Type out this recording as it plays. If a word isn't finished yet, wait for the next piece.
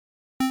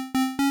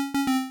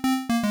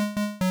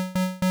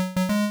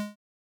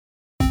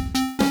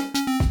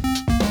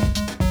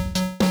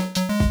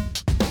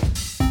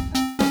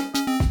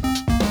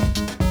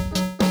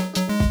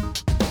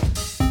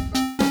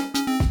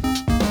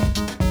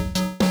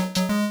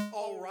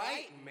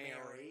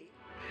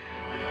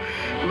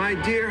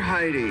My dear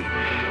Heidi,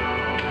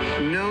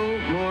 no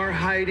more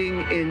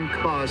hiding in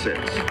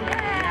closets.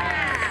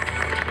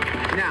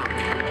 Now,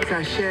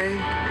 sashay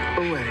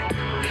away.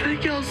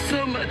 Thank y'all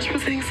so much for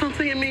seeing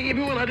something in me,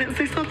 even when I didn't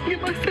see something in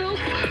myself.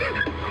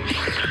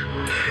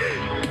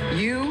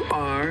 You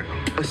are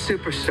a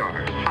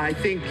superstar. I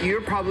think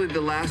you're probably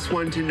the last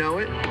one to know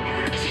it.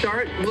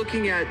 Start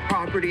looking at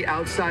property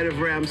outside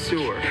of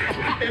Ramseur.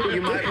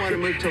 You might want to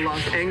move to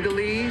Los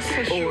Angeles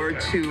or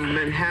to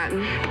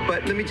Manhattan.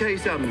 But let me tell you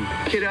something,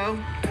 kiddo,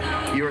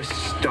 you're a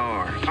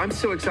star. I'm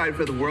so excited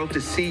for the world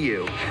to see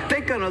you.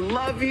 They're gonna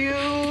love you.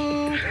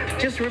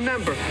 Just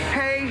remember,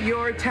 pay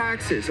your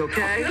taxes,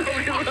 okay?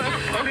 Okay,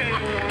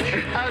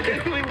 I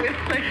definitely will.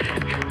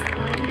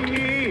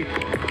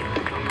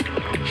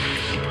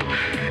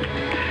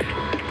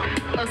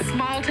 A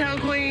small town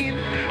queen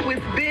with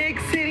big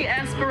city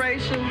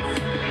aspirations.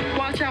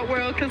 Watch out,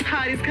 world, because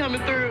Heidi's coming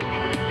through.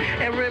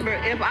 And remember,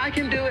 if I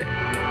can do it,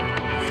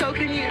 so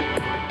can you.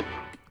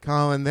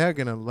 Colin, they're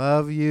going to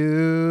love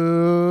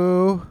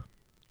you.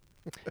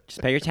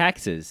 Just pay your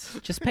taxes.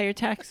 Just pay your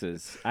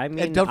taxes. I mean,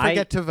 And don't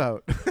forget to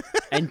vote.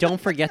 And don't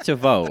forget to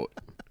vote.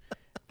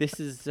 This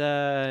is,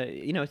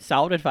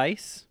 solid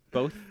advice.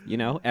 Both,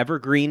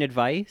 evergreen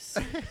advice.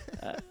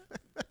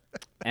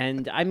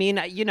 And I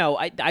mean,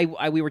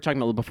 we were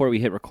talking a little before we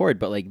hit record,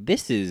 but like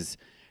this is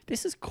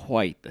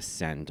quite the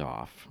send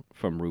off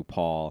from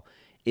RuPaul.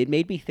 It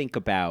made me think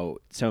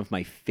about some of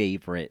my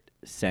favorite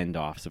send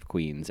offs of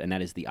queens, and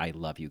that is the "I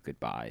love you"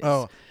 goodbyes.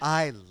 Oh,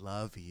 I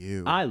love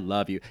you. I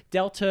love you,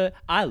 Delta.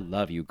 I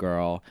love you,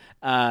 girl.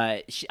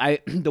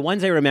 The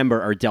ones I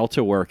remember are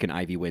Delta Work and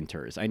Ivy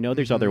Winters. I know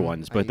there's other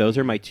ones, but those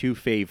are my two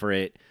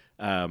favorite.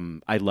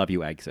 I love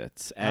you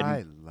exits. And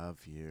I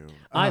love you.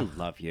 I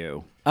love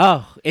you.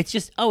 Oh, it's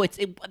just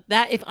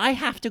that if I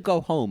have to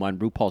go home on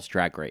RuPaul's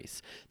Drag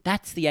Race,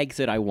 that's the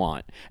exit I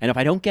want. And if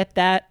I don't get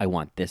that, I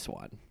want this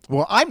one.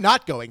 Well, I'm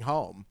not going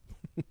home.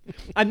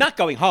 I'm not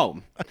going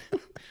home.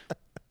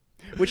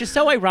 Which is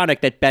so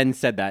ironic that Ben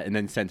said that and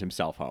then sent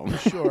himself home.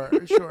 Sure.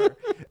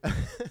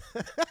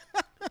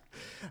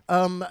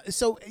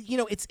 So,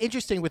 it's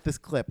interesting with this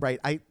clip, right?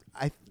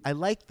 I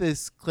like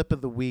this clip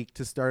of the week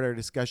to start our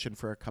discussion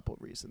for a couple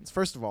of reasons.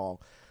 First of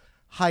all,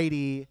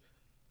 Heidi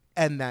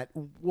and that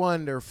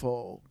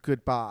wonderful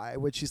goodbye,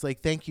 which she's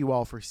like, thank you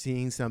all for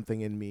seeing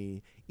something in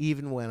me,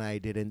 even when I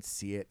didn't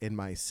see it in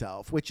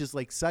myself, which is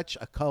like such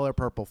a Color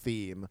Purple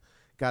theme,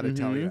 gotta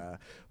tell you.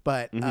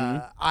 But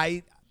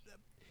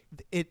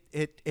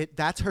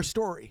that's her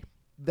story.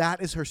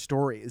 That is her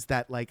story, is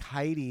that like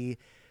Heidi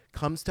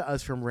comes to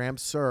us from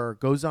Ramseur,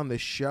 goes on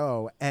this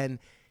show, and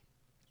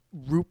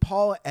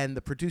RuPaul and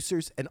the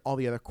producers and all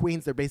the other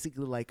queens, they're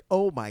basically like,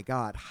 oh my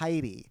God,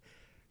 Heidi,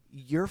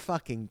 you're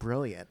fucking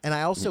brilliant. And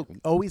I also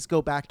always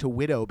go back to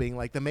Widow being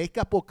like, the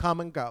makeup will come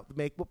and go,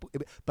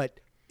 but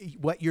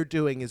what you're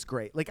doing is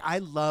great. Like, I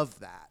love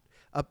that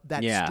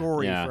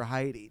story for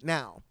Heidi.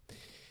 Now,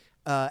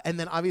 and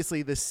then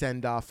obviously the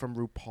send off from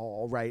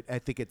RuPaul, right? I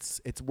think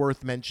it's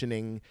worth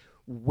mentioning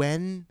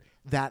when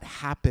that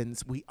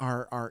happens,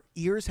 our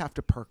ears have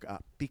to perk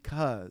up,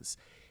 because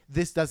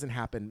this doesn't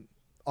happen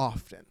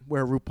often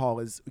where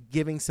RuPaul is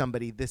giving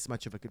somebody this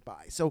much of a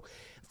goodbye. So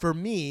for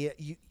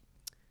me,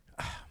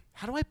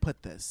 how do I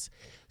put this?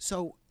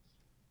 So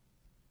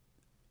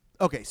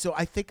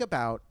I think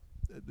about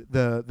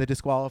the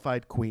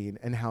disqualified queen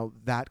and how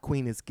that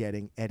queen is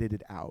getting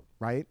edited out,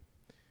 right?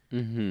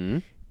 Mm-hmm.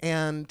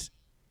 And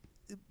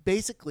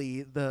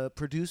basically the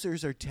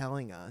producers are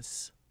telling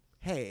us,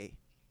 hey,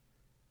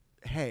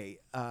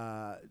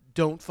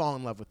 don't fall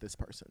in love with this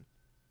person.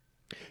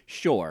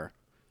 Sure.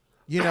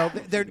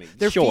 They're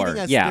sure, feeding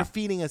us. yeah. They're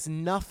feeding us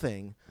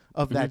nothing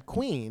of that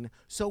queen,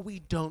 so we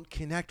don't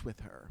connect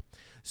with her.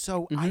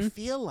 So I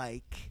feel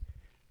like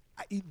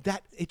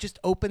that it just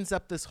opens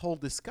up this whole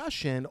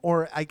discussion,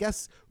 or I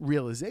guess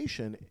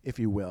realization, if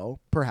you will,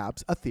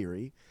 perhaps a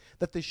theory,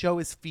 that the show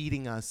is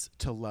feeding us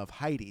to love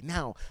Heidi.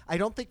 Now, I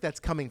don't think that's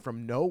coming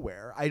from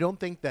nowhere. I don't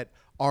think that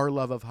our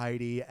love of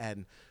Heidi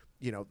and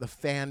the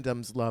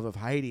fandom's love of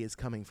Heidi is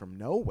coming from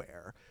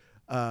nowhere.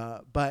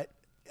 But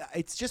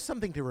it's just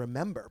something to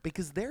remember,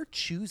 because they're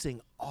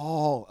choosing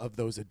all of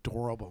those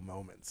adorable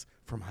moments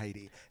from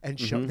Heidi and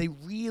show they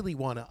really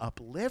want to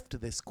uplift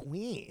this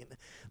queen.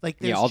 Like,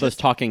 all those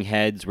talking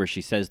heads where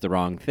she says the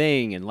wrong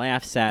thing and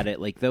laughs at it,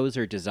 like those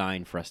are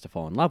designed for us to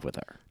fall in love with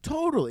her.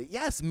 Totally.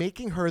 Yes,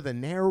 making her the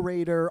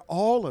narrator,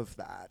 all of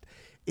that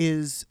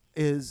is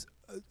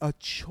a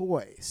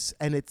choice,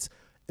 and it's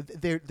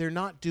they're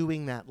not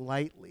doing that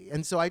lightly.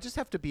 And so I just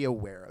have to be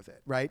aware of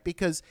it, right?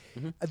 Because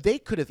they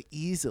could have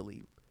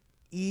easily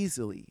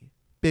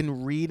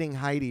been reading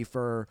Heidi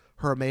for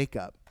her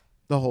makeup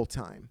the whole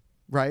time,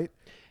 right?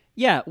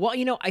 Yeah, well,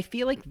 I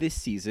feel like this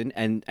season,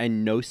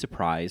 and no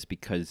surprise,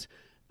 because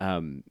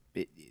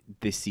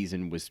this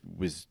season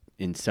was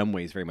in some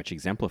ways very much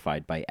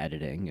exemplified by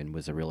editing and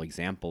was a real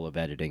example of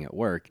editing at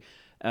work.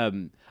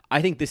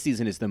 I think this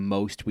season is the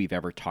most we've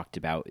ever talked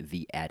about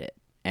the edit.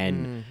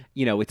 And,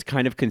 it's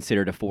kind of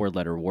considered a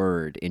 4-letter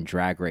word in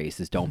Drag Race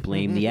is don't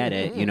blame the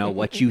edit.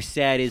 What you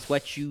said is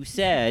what you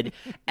said.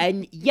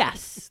 And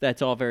yes,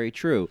 that's all very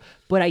true.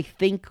 But I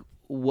think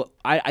what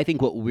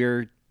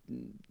we're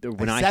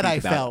when I said think I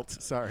about, felt.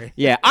 Sorry.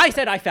 Yeah, I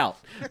said I felt.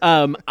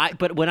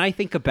 But when I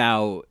think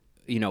about,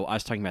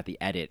 us talking about the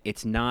edit,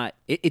 it's not.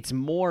 It's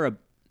more.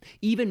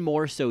 Even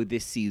more so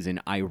this season,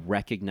 I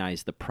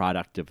recognize the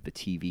product of the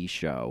TV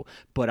show,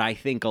 but I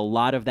think a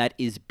lot of that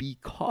is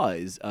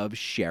because of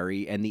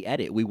Sherry and the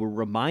edit. We were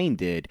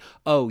reminded,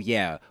 oh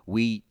yeah,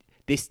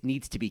 this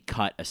needs to be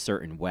cut a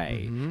certain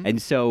way, and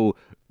so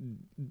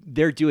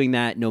they're doing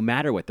that no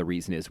matter what the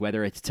reason is,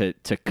 whether it's to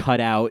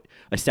cut out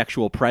a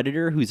sexual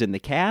predator who's in the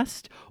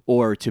cast,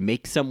 or to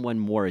make someone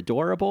more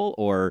adorable,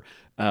 or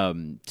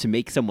to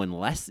make someone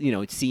less,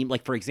 it seemed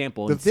like, for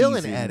example, the in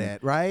villain season,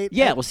 edit, right?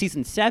 Yeah, well,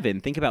 season 7,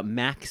 think about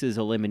Max's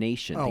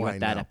elimination. Oh, Think I about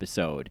that know.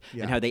 episode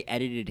Yeah. and how they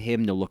edited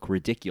him to look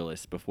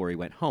ridiculous before he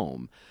went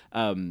home,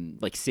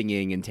 like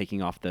singing and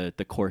taking off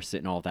the corset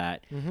and all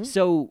that.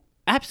 So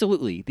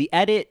absolutely, the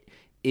edit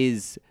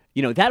is,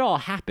 that all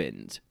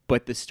happened,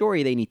 but the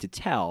story they need to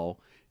tell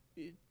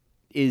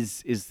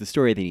is the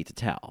story they need to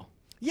tell.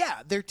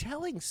 Yeah, they're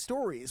telling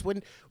stories.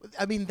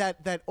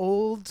 That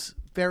old,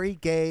 very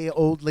gay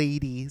old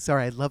lady.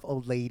 Sorry, I love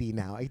old lady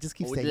now. I just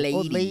keep saying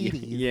old lady.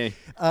 Yeah.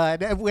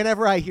 And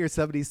whenever I hear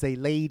somebody say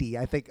lady,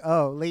 I think,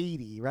 oh,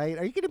 lady, right?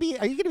 Are you gonna be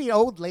an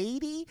old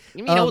lady?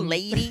 You mean old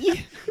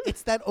lady?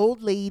 It's that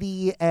old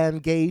lady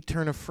and gay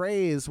turn of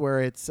phrase where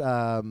it's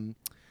now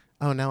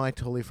I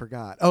totally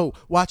forgot. Oh,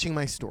 watching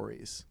my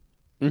stories.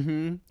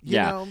 Mm-hmm. You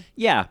know?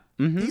 Yeah.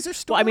 Mm-hmm. These are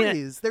stories. Well, I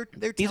mean,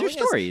 they're these are telling us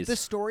stories. the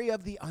story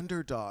of the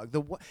underdog.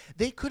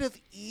 They could have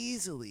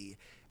easily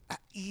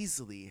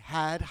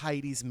had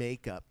Heidi's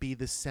makeup be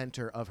the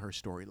center of her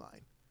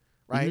storyline,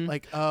 right? Mm-hmm.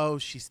 Like, oh,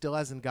 she still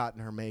hasn't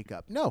gotten her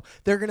makeup. No,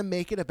 they're gonna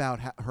make it about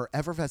her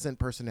effervescent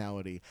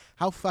personality,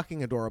 how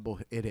fucking adorable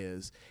it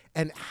is,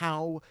 and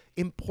how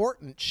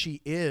important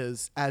she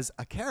is as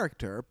a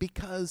character,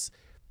 because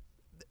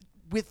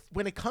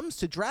when it comes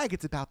to drag,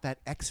 it's about that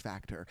X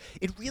factor.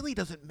 It really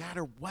doesn't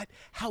matter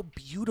how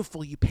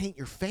beautiful you paint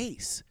your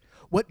face.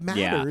 What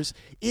matters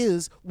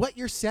is what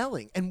you're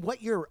selling and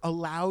what you're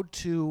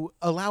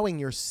allowing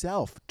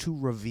yourself to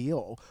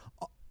reveal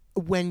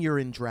when you're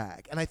in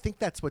drag. And I think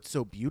that's what's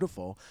so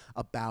beautiful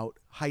about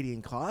Heidi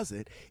N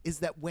Closet, is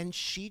that when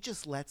she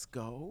just lets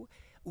go,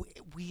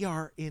 we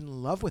are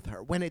in love with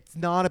her when it's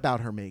not about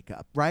her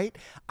makeup, right?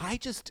 I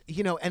just,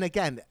 and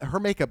again, her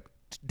makeup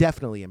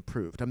definitely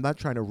improved. I'm not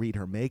trying to read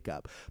her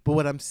makeup, but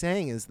what I'm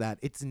saying is that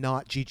it's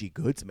not Gigi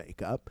Good's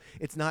makeup.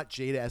 It's not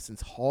Jada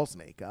Essence Hall's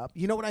makeup.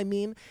 You know what I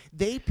mean?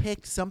 They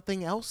picked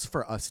something else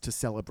for us to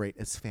celebrate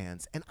as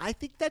fans, and I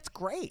think that's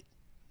great.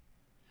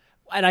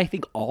 And I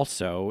think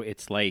also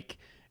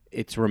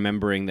it's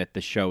remembering that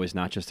the show is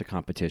not just a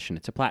competition,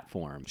 it's a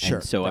platform. Sure.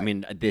 And so, right. I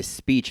mean, this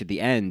speech at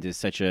the end is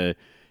such an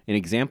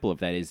example of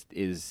that.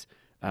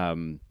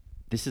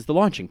 This is the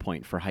launching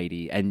point for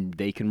Heidi, and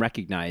they can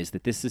recognize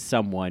that this is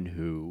someone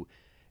who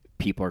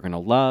people are going to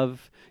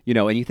love,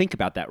 and you think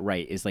about that,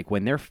 right, is like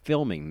when they're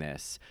filming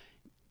this,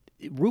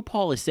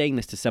 RuPaul is saying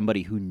this to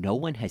somebody who no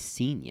one has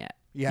seen yet.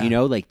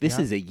 Yeah. This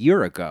is a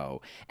year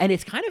ago. And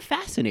it's kind of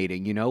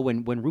fascinating,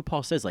 when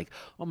RuPaul says like,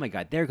 oh my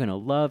God, they're going to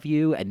love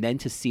you. And then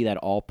to see that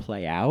all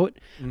play out.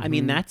 I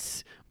mean,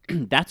 that's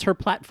her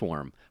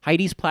platform.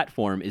 Heidi's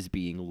platform is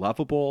being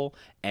lovable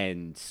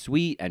and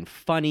sweet and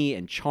funny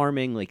and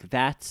charming. Like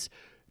that's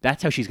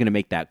how she's going to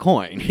make that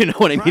coin. You know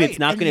what I mean? Right. It's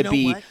not going to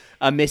be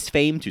a Miss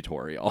Fame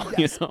tutorial.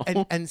 Yes.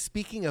 And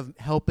speaking of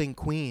helping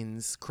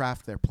queens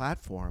craft their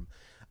platform,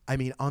 I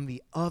mean, on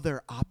the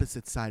other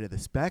opposite side of the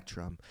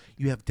spectrum,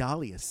 you have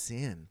Dahlia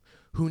Sin,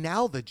 who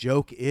now the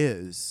joke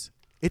is,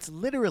 it's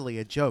literally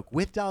a joke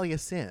with Dahlia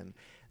Sin,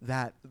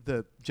 that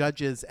the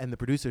judges and the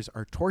producers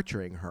are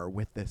torturing her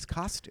with this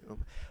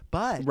costume.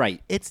 But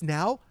it's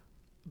now,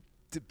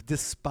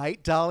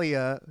 despite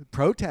Dahlia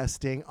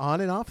protesting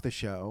on and off the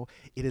show,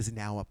 it is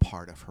now a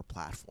part of her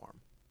platform.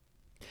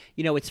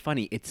 It's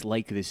funny. It's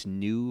like this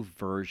new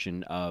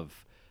version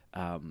of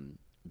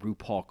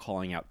RuPaul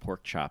calling out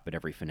pork chop at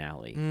every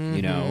finale,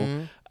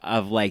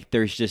 of like,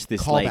 there's just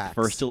this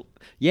callbacks.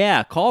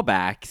 Like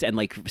callbacks, and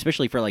like,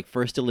 especially for like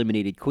first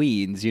eliminated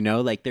queens,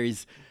 like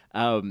there's,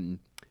 and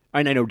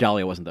I know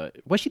Dahlia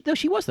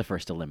she was the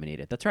first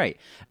eliminated. That's right.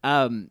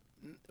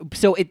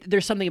 So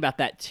there's something about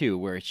that too,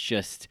 where it's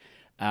just,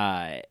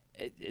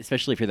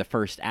 especially for the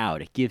first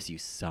out, it gives you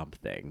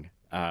something.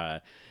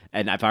 And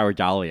if I were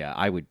Dahlia,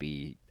 I'd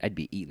be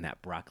eating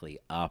that broccoli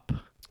up.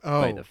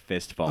 By the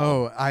fistful.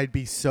 Oh, I'd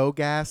be so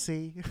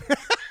gassy.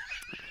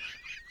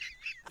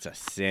 It's a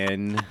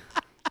sin.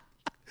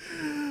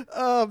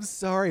 Oh, I'm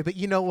sorry, but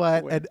you know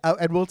what?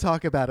 And we'll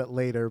talk about it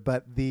later.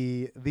 But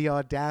the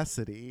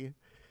audacity,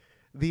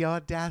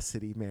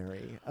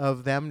 Mary,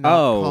 of them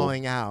not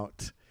calling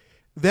out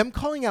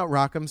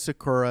Rock'em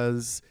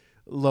Sakura's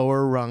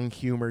lower rung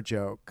humor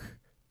joke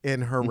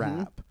in her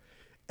rap,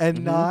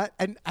 and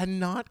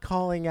not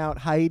calling out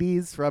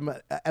Heidi's from an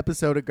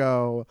episode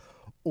ago,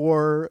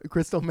 or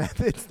crystal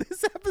methods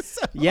this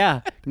episode.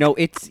 Yeah. No,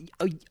 it's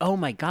oh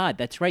my God,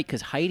 that's right.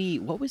 Because Heidi,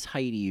 what was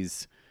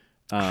Heidi's?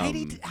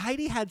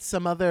 Heidi had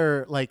some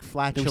other like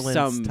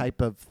flatulence type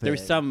of thing. There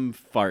was some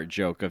fart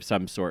joke of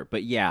some sort,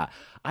 but yeah,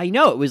 I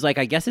know it was like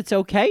I guess it's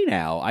okay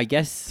now. I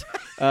guess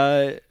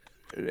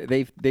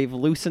they've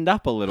loosened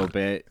up a little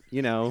bit,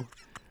 you know.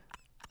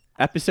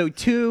 Episode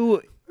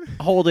 2,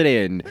 hold it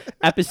in.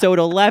 Episode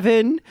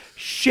 11,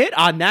 shit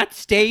on that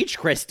stage,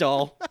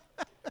 Crystal.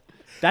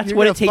 That's You're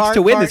what gonna it takes fart,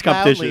 to win fart this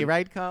competition, loudly,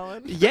 right,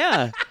 Colin?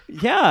 Yeah,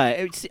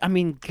 yeah. I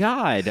mean,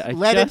 God,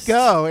 Let it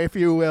go, if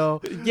you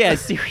will. Yeah,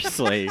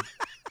 seriously.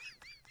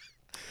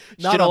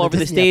 Not Shit on all the over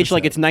the Disney stage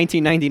like episode. it's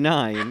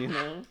 1999, you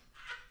know?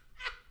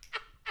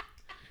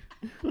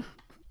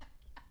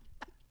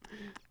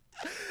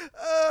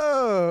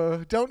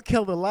 Oh, don't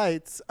kill the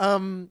lights.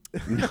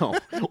 No.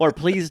 Or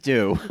please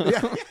do.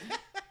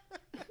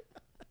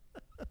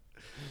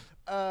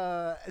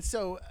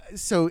 So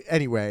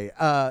anyway,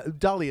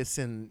 Dahlia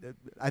Sin,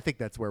 I think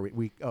that's where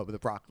we the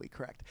broccoli,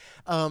 correct.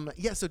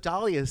 So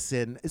Dahlia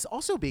Sin is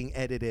also being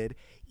edited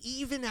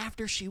even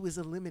after she was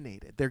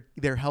eliminated.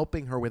 They're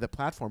helping her with a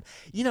platform.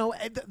 You know,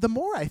 the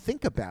more I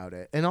think about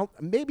it, and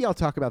maybe I'll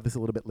talk about this a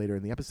little bit later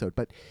in the episode,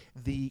 but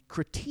the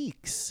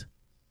critiques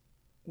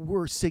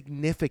were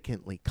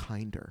significantly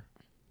kinder.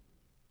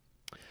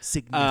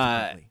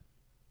 Significantly.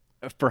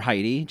 For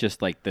Heidi,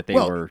 just like that they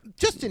were.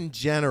 Just in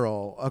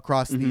general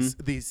across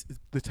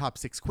the top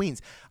 6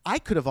 queens. I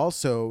could have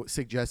also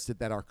suggested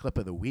that our clip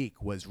of the week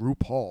was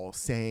RuPaul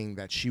saying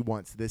that she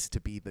wants this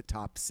to be the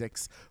top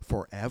 6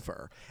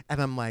 forever,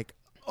 and I'm like,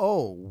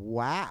 oh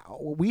wow,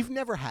 we've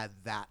never had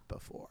that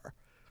before.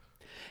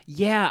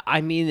 Yeah,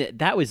 I mean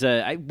that was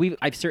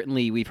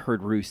we've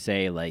heard Ru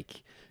say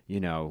like, you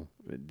know,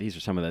 these are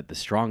some of the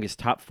strongest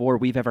top 4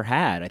 we've ever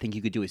had. I think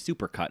you could do a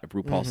supercut of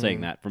RuPaul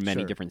saying that from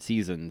many different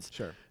seasons.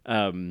 Sure.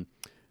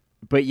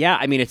 But yeah,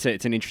 I mean, it's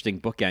an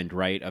interesting bookend,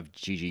 right, of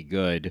Gigi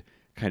Goode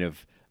kind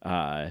of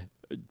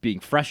being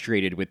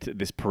frustrated with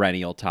this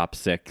perennial top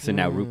 6, and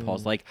now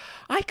RuPaul's like,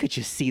 I could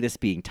just see this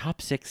being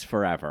top 6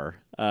 forever.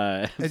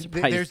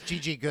 There's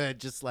Gigi Goode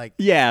just like,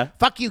 yeah,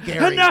 fuck you,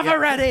 Gary. Enough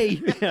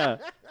already. Yeah.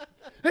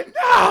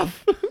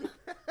 Enough.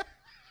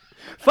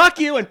 Fuck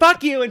you and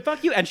fuck you and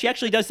fuck you. And she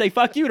actually does say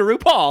fuck you to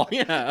RuPaul.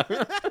 Yeah. At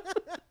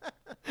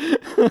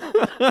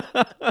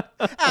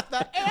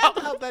the end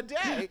of the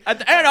day. At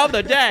the end of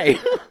the day.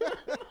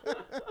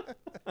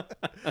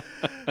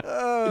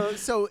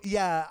 So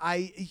yeah,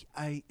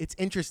 it's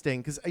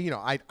interesting because you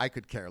know I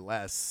could care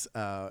less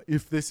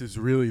if this is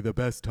really the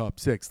best top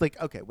 6. Like,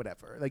 okay,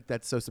 whatever. Like,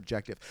 that's so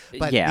subjective.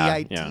 But Yeah, the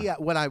idea, yeah.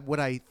 what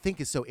I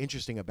think is so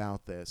interesting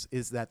about this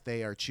is that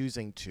they are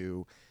choosing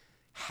to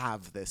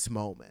have this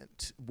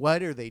moment.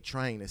 What are they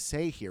trying to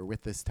say here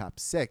with this top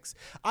 6?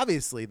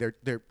 Obviously,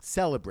 they're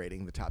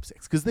celebrating the top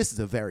 6 because this is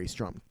a very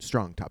strong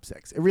top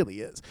 6. It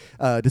really is,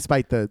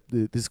 despite the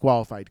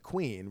disqualified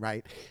queen,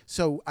 right?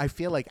 So I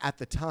feel like at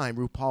the time,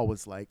 RuPaul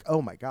was like,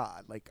 "Oh my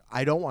God, like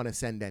I don't want to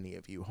send any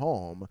of you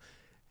home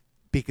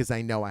because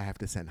I know I have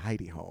to send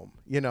Heidi home."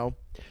 You know?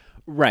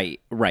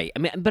 Right. I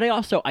mean, but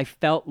I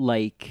felt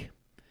like,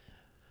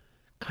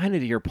 kind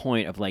of to your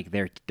point of like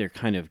they're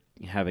kind of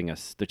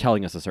they're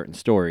telling us a certain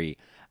story.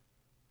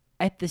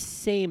 At the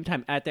same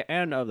time, at the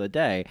end of the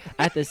day,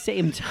 at the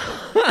same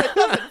time, It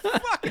doesn't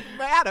fucking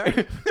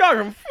matter.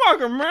 doesn't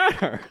fucking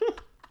matter.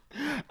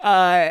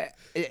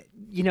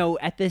 You know,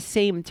 at the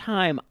same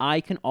time, I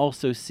can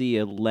also see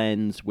a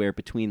lens where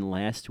between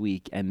last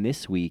week and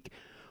this week,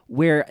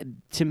 where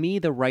to me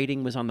the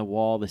writing was on the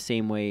wall the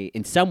same way,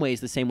 in some ways,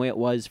 the same way it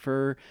was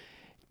for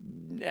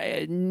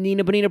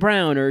Nina Bonina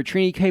Brown or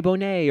Trini K.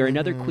 Bonet or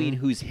another queen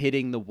who's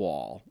hitting the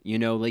wall. You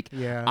know, like,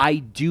 Yeah. I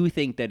do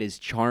think that as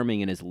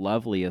charming and as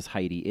lovely as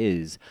Heidi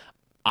is,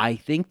 I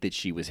think that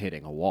she was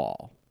hitting a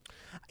wall.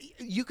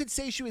 You could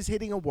say she was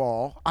hitting a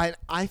wall.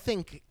 I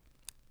think,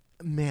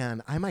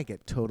 man, I might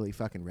get totally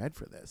fucking red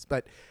for this,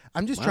 but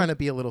I'm just trying to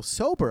be a little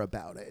sober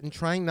about it and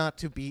trying not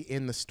to be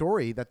in the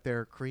story that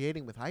they're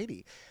creating with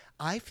Heidi.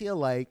 I feel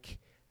like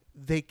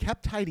they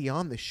kept Heidi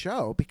on the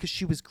show because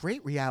she was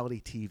great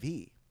reality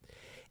TV.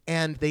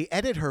 And they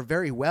edit her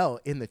very well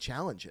in the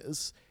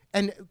challenges.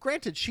 And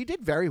granted, she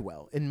did very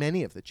well in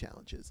many of the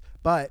challenges,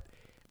 but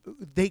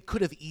they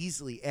could have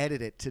easily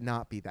edited it to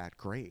not be that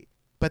great.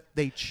 But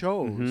they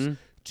chose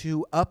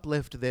to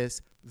uplift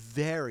this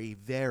very,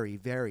 very,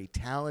 very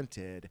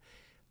talented,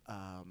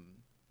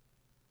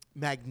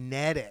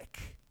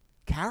 magnetic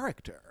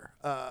character,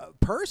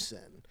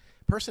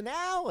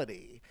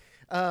 personality.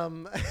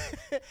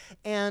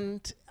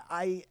 And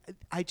I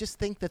just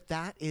think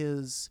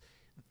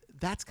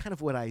that's kind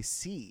of what I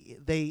see.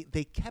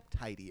 They kept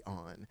Heidi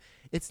on.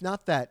 It's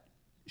not that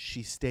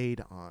she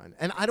stayed on.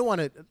 And I don't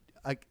want to,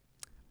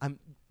 I'm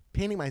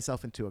painting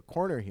myself into a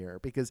corner here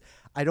because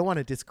I don't want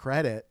to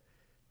discredit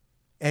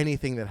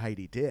anything that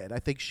Heidi did. I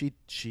think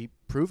she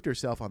proved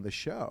herself on the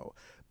show.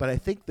 But I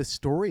think the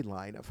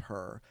storyline of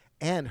her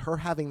and her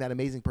having that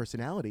amazing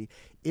personality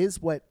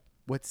is what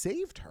what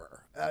saved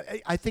her.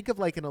 I think of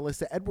like an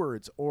Alyssa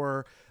Edwards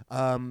or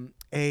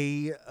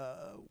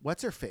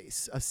what's her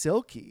face, a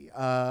Silky.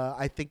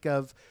 I think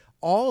of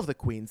all of the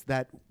queens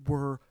that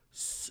were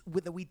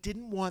that we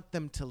didn't want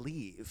them to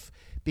leave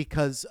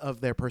because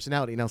of their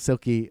personality. Now,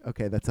 Silky,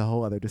 okay, that's a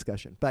whole other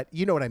discussion, but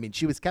you know what I mean.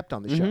 She was kept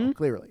on the show,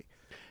 clearly.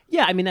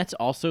 Yeah, I mean that's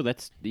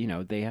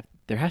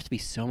there has to be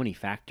so many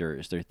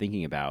factors they're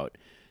thinking about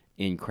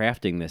in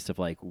crafting this of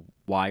like,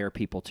 why are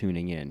people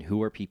tuning in?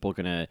 Who are people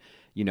gonna,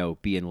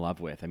 be in love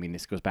with? I mean,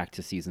 this goes back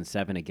to season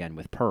 7 again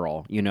with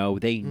Pearl. They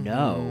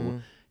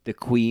know the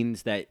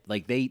queens that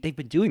like they've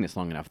been doing this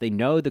long enough. They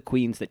know the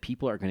queens that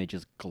people are gonna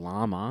just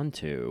glom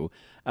onto.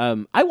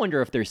 I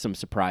wonder if there's some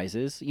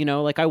surprises.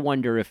 Like I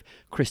wonder if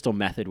Crystal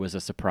Method was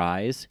a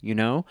surprise.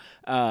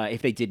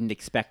 If they didn't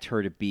expect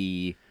her to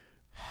be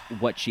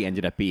what she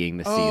ended up being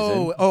this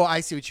season. Oh,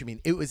 I see what you mean.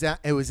 It was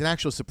an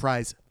actual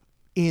surprise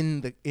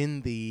in the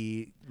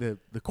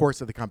course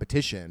of the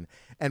competition,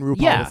 and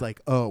RuPaul was like,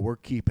 "Oh, we're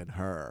keeping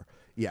her."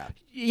 Yeah.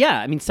 Yeah,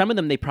 I mean, some of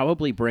them they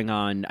probably bring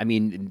on. I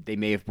mean, they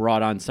may have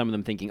brought on some of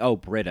them thinking, "Oh,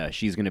 Britta,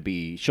 she'll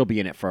be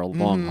in it for a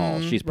long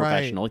haul. She's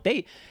professional."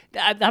 Right.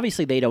 Like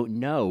obviously they don't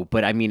know,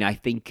 but I mean, I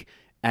think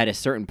at a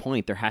certain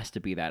point there has to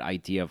be that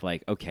idea of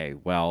like, okay,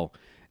 well,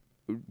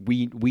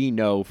 we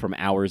know from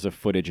hours of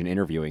footage and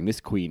interviewing,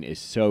 this queen is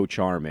so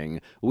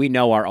charming. We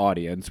know our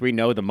audience. We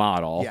know the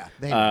model. Yeah,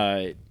 they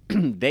know.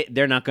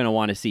 They're not going to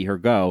want to see her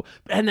go.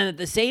 And then at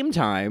the same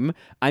time,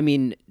 I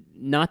mean,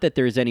 not that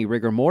there's any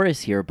rigor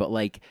mortis here, but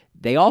like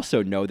they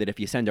also know that if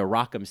you send a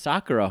Rock'em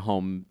Sakura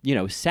home,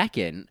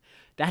 second,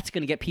 that's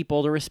going to get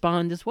people to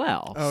respond as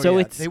well. Oh, so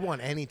yeah. They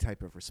want any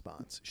type of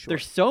response. Sure.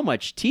 There's so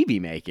much TV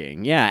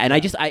making. Yeah. And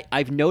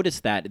I've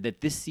noticed that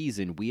this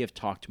season we have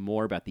talked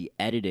more about the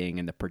editing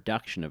and the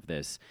production of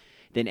this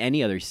than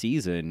any other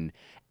season.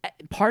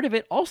 Part of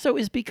it also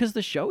is because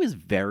the show is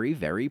very,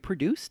 very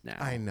produced now.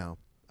 I know.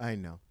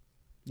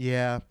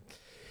 Yeah.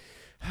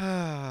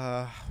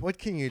 What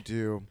can you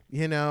do?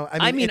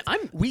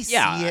 We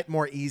see it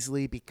more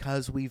easily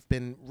because we've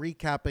been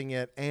recapping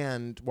it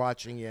and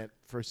watching it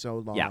for so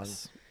long.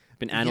 Yes.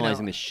 Been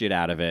analyzing the shit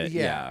out of it.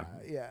 Yeah.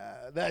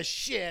 The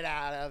shit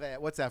out of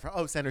it. What's that from?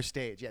 Oh, Center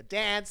Stage. Yeah.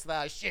 Dance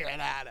the shit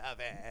out of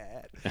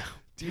it.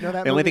 Do you know that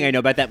movie? The only thing I know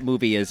about that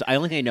movie is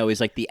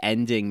like the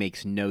ending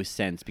makes no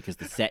sense because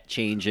the set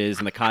changes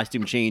and the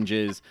costume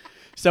changes.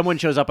 Someone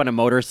shows up on a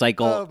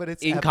motorcycle but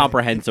it's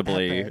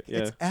incomprehensibly. Epic.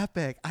 It's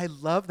epic. I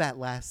love that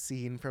last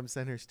scene from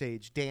Center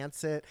Stage.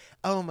 Dance it.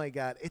 Oh my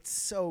God. It's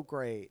so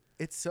great.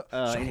 It's so.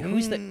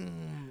 Who's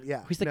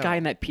the guy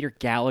in that Peter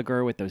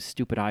Gallagher with those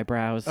stupid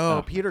eyebrows?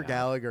 Oh, Peter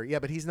Gallagher. Yeah,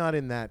 but he's not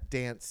in that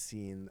dance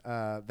scene.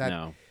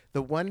 No.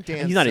 The one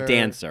dancer. He's not a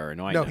dancer.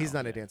 No, he's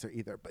not a dancer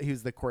either. But he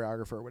was the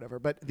choreographer or whatever.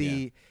 But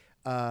the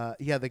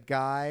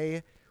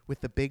guy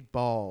with the big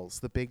balls,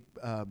 the big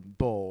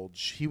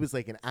bulge. He was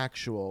like an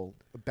actual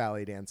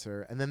ballet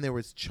dancer. And then there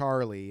was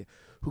Charlie,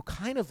 who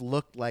kind of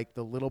looked like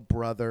the little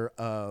brother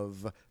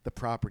of the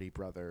Property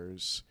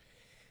Brothers.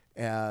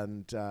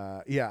 And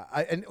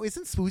and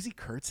isn't Swoosie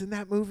Kurtz in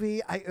that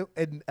movie?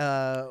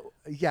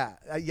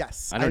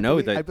 Yes. I don't know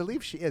that. I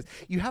believe she is.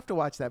 You have to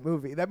watch that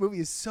movie. That movie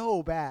is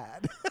so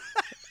bad.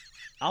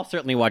 I'll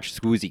certainly watch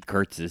Swoosie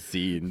Kurtz's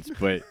scenes,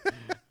 but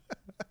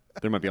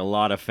there might be a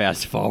lot of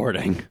fast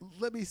forwarding.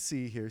 Let me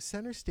see here.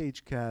 Center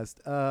Stage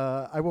cast.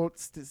 I won't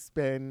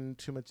spend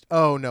too much.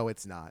 Oh no,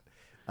 it's not.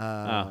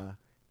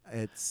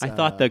 It's. I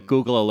thought the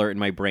Google alert in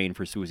my brain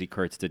for Swoosie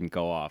Kurtz didn't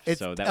go off,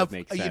 so that would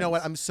make sense. You know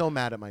what? I'm so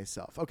mad at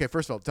myself. Okay,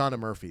 first of all, Donna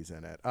Murphy's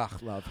in it.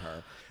 Ugh, love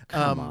her.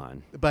 Come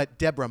on. But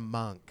Deborah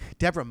Monk,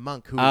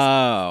 who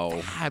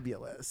is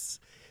fabulous.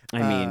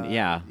 I mean,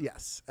 yeah.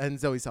 Yes, and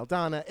Zoe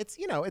Saldana. It's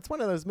it's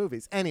one of those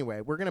movies.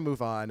 Anyway, we're gonna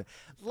move on.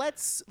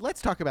 Let's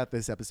talk about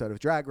this episode of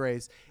Drag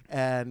Race,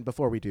 and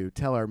before we do,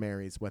 tell our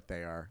Marys what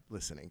they are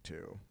listening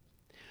to.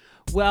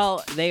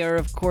 Well, they are,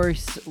 of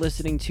course,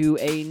 listening to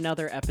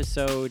another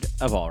episode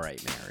of All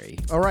Right, Mary.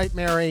 All Right,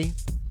 Mary.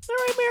 All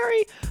Right,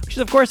 Mary, which is,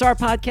 of course, our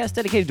podcast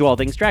dedicated to all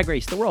things Drag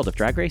Race, the world of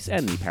Drag Race,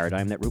 and the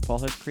paradigm that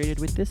RuPaul has created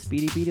with this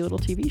beady little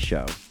TV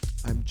show.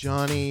 I'm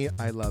Johnny.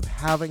 I love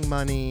having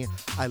money.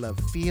 I love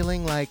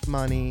feeling like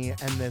money.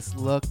 And this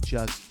look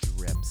just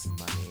drips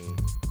money.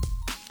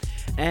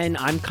 And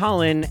I'm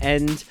Colin,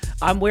 and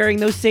I'm wearing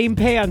those same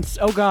pants.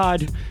 Oh,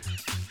 God.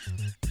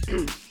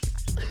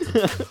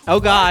 Oh,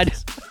 God.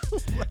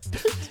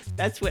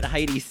 That's what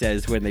Heidi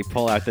says when they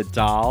pull out the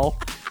doll.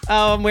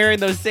 Oh, I'm wearing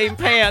those same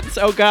pants.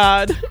 Oh,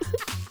 God.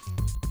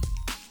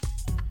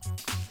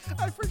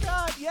 I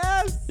forgot.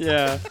 Yes.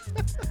 Yeah.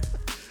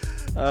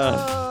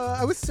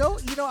 I was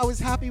I was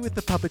happy with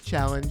the puppet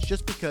challenge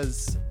just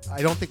because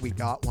I don't think we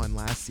got one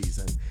last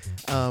season.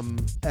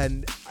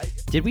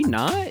 Did we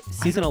not?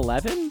 Season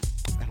 11?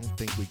 I don't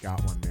think we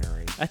got one,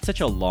 Mary. That's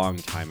such a long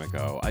time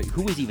ago.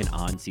 Who was even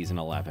on season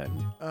 11?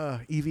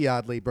 Evie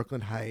Oddly,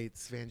 Brooklyn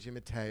Heights, Vanjie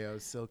Mateo,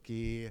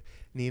 Silky,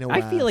 Nina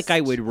West. I feel like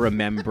I would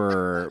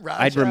remember.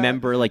 I'd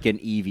remember like an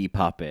Evie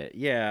puppet.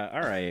 Yeah.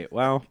 All right.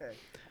 Well. Okay.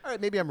 All right,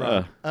 maybe I'm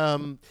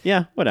wrong.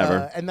 Yeah,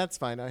 whatever. And that's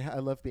fine. I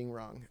love being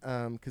wrong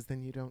because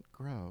then you don't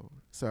grow.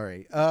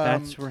 Sorry.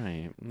 That's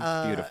right.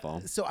 It's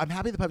beautiful. So I'm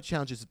happy the Puppet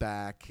Challenge is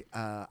back.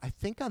 I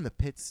think on the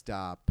pit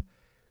stop,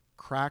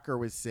 Cracker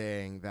was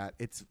saying that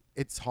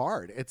it's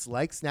hard. It's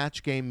like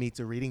Snatch Game meets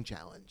a reading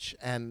challenge,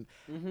 and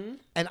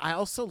I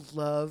also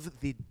love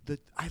the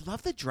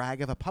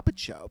drag of a puppet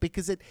show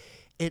because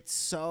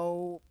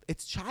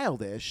it's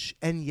childish,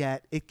 and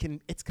yet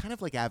it's kind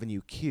of like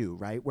Avenue Q,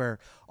 right? Where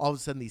all of a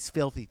sudden these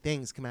filthy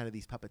things come out of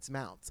these puppets'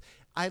 mouths.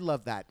 I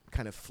love that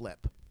kind of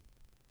flip.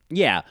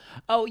 Yeah.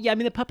 Oh, yeah. I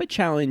mean, the Puppet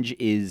Challenge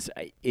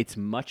it's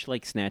much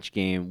like Snatch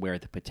Game, where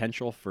the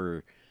potential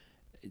for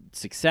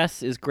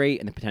success is great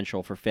and the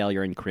potential for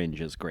failure and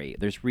cringe is great.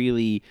 There's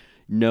really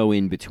no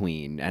in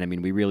between. And I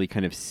mean, we really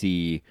kind of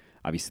see,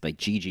 obviously, like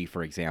Gigi,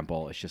 for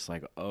example, it's just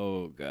like,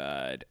 oh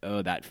God,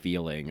 oh, that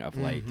feeling of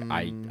like,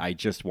 I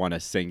just want to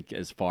sink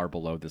as far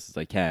below this as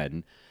I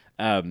can.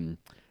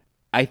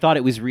 I thought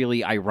it was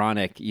really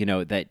ironic,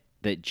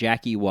 that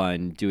Jackie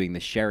won doing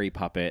the Sherry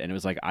puppet, and it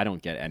was like, I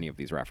don't get any of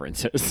these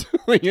references.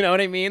 You know what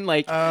I mean?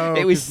 Like,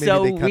 it was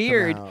so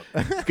weird.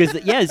 Because,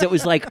 it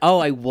was like, oh,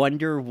 I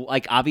wonder,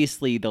 like,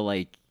 obviously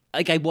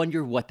I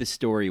wonder what the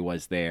story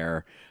was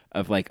there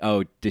of like,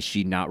 oh, does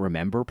she not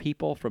remember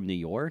people from New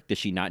York? Does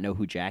she not know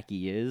who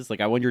Jackie is? Like,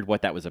 I wondered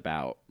what that was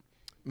about.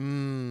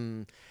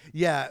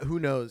 Yeah, who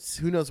knows?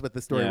 Who knows what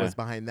the story was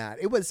behind that?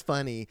 It was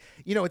funny.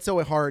 It's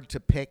so hard to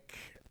pick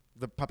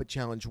the Puppet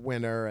Challenge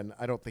winner, and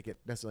I don't think it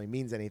necessarily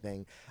means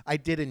anything. I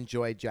did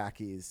enjoy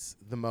Jackie's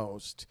the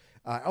most.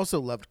 I also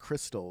loved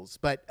Crystal's,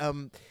 but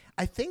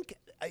I think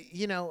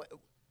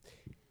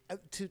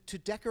to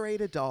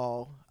decorate a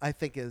doll, I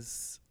think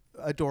is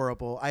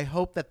adorable. I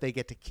hope that they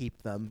get to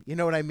keep them. You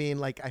know what I mean?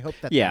 Like, I hope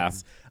that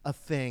that's a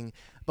thing.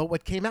 But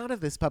what came out of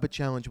this Puppet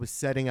Challenge was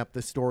setting up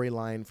the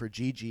storyline for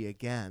Gigi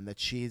again,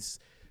 that she's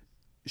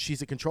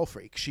a control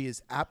freak. She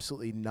is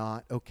absolutely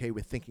not okay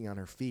with thinking on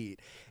her feet.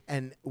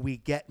 And we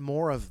get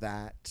more of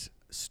that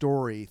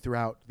story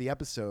throughout the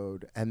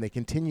episode, and they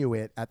continue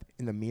it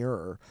in the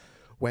mirror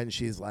when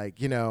she's like,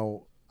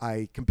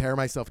 I compare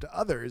myself to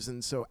others,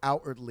 and so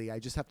outwardly I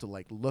just have to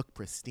like look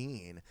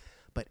pristine,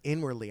 but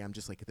inwardly I'm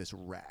just like this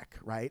wreck,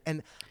 right?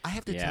 And I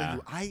have to tell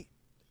you, I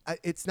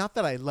it's not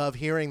that I love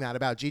hearing that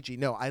about Gigi.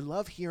 No, I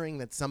love hearing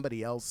that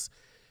somebody else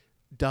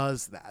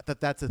does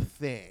that's a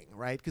thing,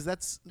 right? Because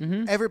that's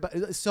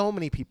everybody, so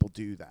many people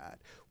do that,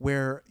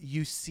 where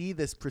you see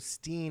this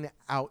pristine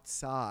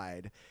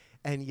outside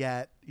and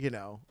yet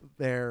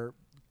they're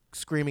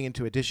screaming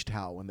into a dish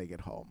towel when they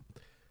get home.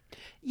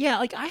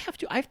 Like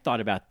I've thought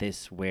about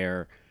this,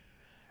 where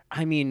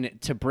I mean,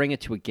 to bring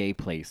it to a gay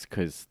place,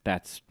 because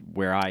that's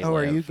where I live.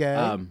 Are you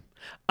gay?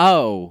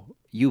 Oh,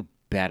 you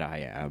bet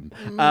I am.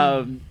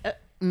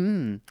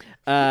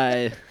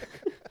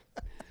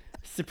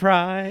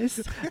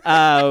 Surprise.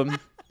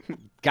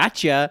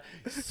 Gotcha.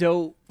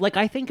 So, like,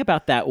 I think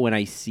about that when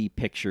I see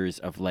pictures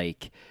of,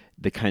 like,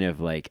 the kind of,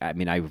 like, I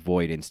mean, I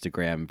avoid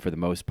Instagram for the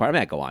most part. I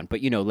mean, I go on,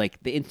 but,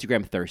 like, the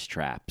Instagram thirst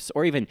traps,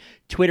 or even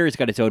Twitter's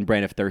got its own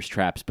brand of thirst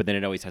traps, but then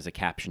it always has a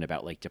caption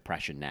about, like,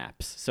 depression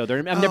naps. So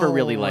I'm never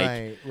really,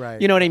 like,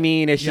 right. You know what I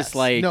mean? It's just,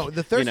 like, no,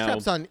 the thirst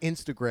traps on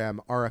Instagram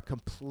are a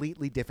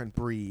completely different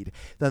breed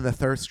than the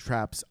thirst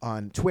traps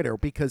on Twitter,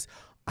 because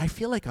I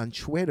feel like on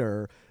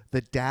Twitter,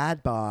 the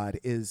dad bod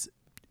is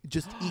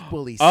just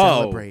equally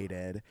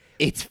celebrated.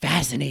 It's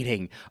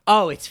fascinating.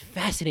 Oh, it's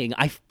fascinating.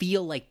 I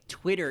feel like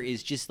Twitter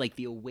is just like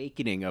the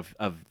awakening of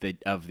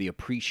the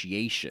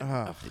appreciation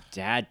of the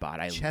dad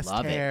bod. I Chest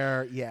love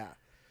hair, it. Yeah.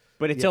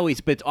 But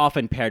it's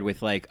often paired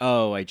with like,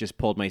 oh, I just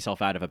pulled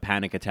myself out of a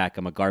panic attack.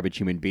 I'm a garbage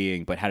human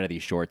being, but how do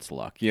these shorts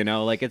look?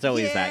 Like it's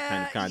always that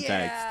kind of context.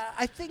 Yeah,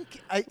 I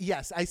think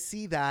yes, I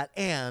see that.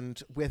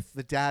 And with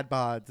the dad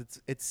bods,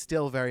 it's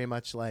still very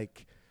much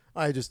like,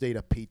 I just ate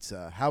a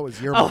pizza. How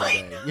was your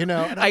Monday? And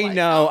I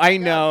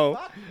like, know.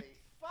 fuck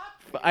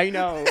me. I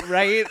know,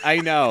 right? I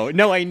know.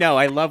 No, I know.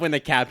 I love when the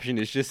caption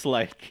is just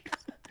like,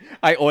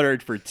 I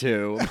ordered for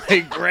 2.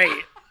 Like, great.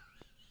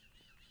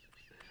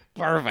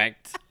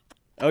 Perfect.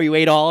 Oh, you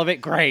ate all of it?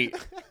 Great.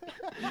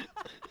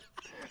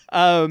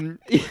 Oh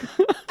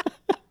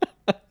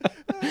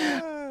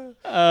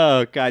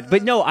God.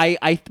 But no,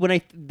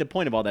 the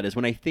point of all that is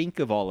when I think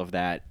of all of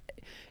that,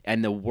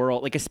 and the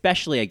world, like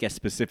especially, I guess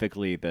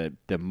specifically the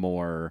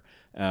more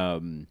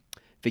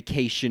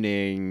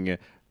vacationing,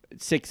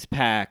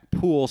 6-pack,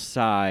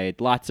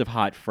 poolside, lots of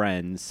hot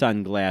friends,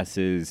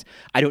 sunglasses.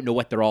 I don't know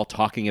what they're all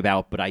talking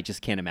about, but I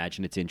just can't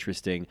imagine it's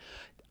interesting.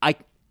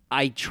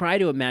 I try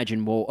to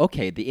imagine, well,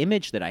 okay, the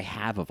image that I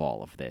have of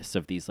all of this,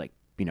 of these like,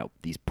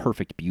 these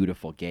perfect,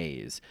 beautiful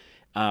gays,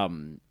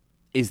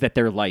 is that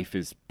their life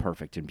is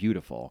perfect and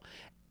beautiful.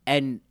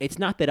 And it's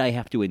not that I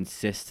have to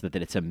insist that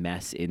it's a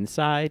mess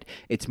inside.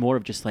 It's more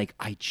of just like,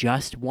 I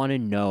just want to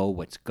know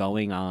what's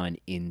going on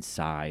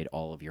inside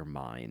all of your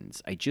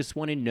minds. I just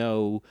want to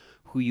know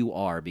who you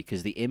are,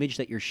 because the image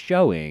that you're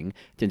showing,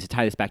 to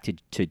tie this back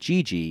to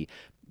Gigi,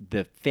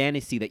 the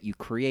fantasy that you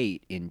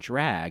create in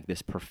drag,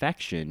 this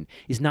perfection,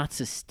 is not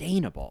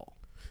sustainable.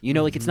 You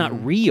know, like it's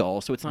not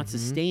real, so it's not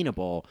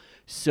sustainable.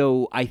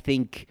 So I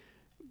think,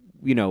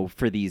 you know,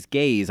 for these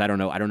gays, I don't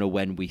know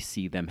when we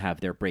see them have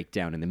their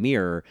breakdown in the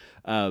mirror.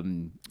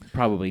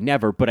 Probably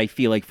never. But I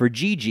feel like for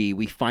Gigi,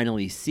 we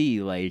finally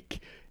see like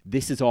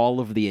this is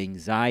all of the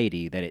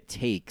anxiety that it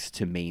takes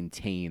to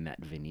maintain that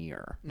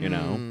veneer, you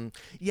know?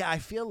 Yeah, I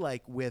feel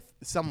like with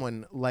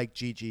someone like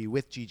Gigi,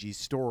 with Gigi's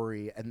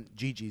story, and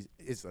Gigi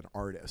is an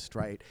artist,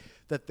 right?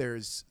 That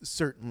there's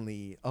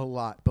certainly a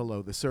lot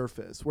below the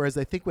surface. Whereas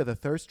I think with a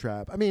thirst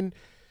trap, I mean,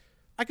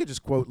 I could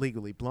just quote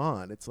Legally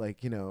Blonde. It's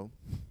like, you know,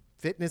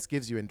 fitness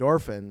gives you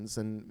endorphins,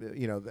 and,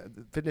 you know, the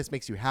fitness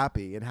makes you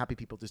happy, and happy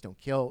people just don't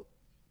kill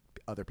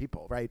other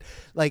people, right?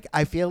 Like,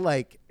 I feel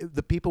like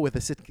the people with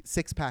the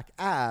six-pack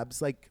abs,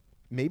 like,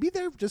 maybe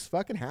they're just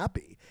fucking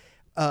happy.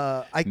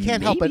 I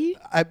can't help it.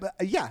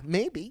 Yeah,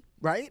 maybe,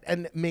 right?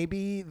 And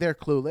maybe they're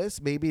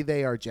clueless. Maybe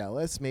they are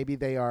jealous. Maybe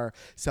they are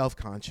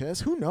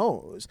self-conscious. Who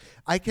knows?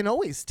 I can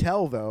always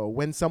tell, though,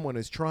 when someone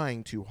is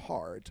trying too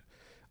hard.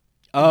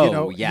 Oh, you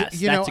know,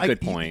 yes. you That's know, a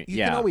good point. You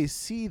yeah. can always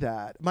see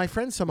that. My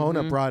friend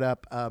Simona brought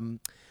up, I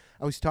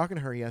was talking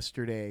to her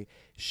yesterday.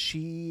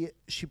 She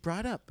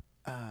brought up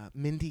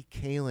Mindy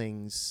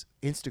Kaling's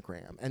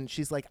Instagram, and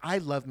she's like, I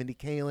love Mindy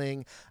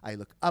Kaling. I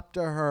look up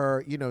to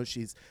her. You know,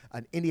 she's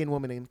an Indian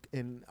woman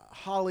in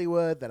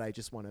Hollywood that I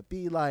just want to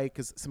be like,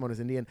 because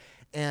Simona's Indian.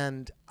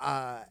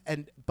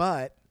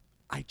 But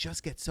I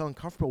just get so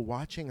uncomfortable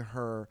watching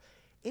her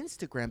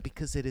Instagram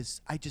because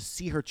I just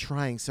see her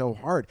trying so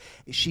hard.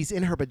 She's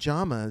in her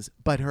pajamas,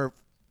 but her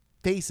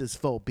face is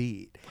full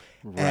beat.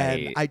 Right.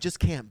 And I just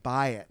can't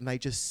buy it. And I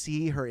just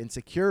see her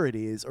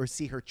insecurities or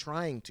see her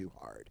trying too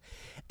hard.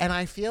 And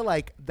I feel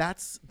like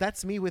that's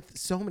me with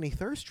so many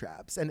thirst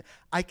traps. And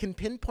I can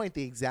pinpoint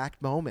the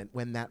exact moment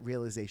when that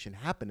realization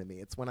happened to me.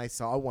 It's when I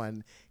saw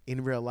one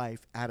in real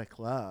life at a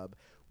club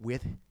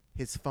with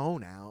his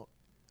phone out,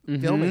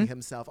 filming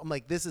himself. I'm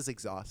like, this is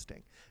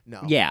exhausting.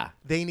 No. Yeah.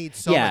 They need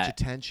so much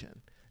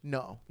attention.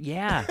 No.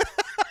 Yeah.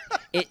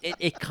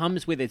 It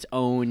comes with its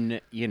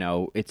own, you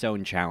know, its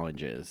own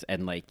challenges.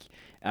 And like,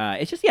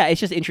 it's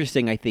just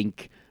interesting. I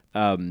think,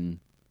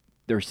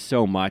 there's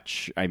so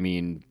much, I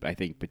mean, I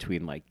think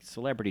between like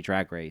Celebrity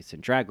Drag Race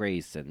and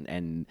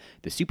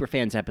the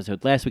Superfans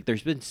episode last week,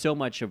 there's been so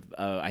much of,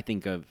 I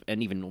think of,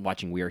 and even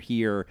watching We're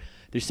Here,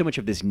 there's so much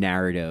of this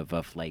narrative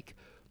of like,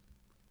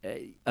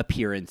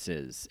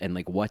 appearances and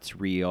like what's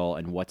real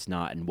and what's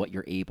not, and what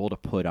you're able to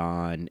put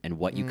on and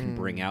what you can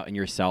bring out in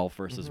yourself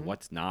versus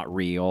what's not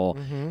real.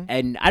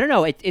 And I don't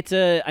know,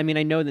 I mean,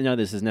 I know that none of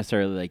this is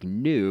necessarily like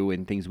new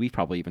and things we've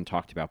probably even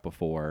talked about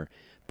before,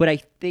 but I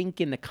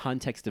think in the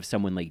context of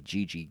someone like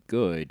Gigi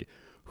Goode,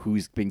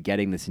 who's been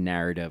getting this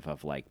narrative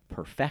of like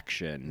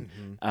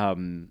perfection,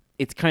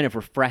 it's kind of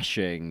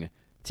refreshing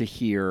to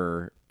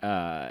hear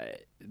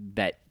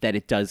that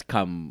it does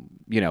come,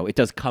 you know, it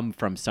does come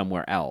from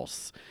somewhere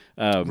else,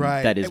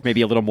 Right. that is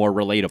maybe a little more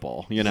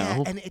relatable, you know?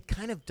 Yeah, and it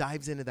kind of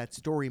dives into that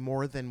story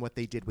more than what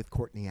they did with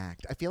Courtney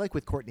Act. I feel like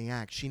with Courtney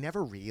Act, she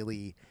never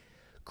really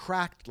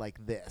cracked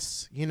like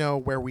this, you know,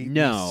 where we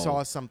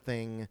saw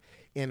something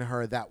in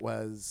her that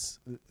was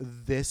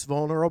this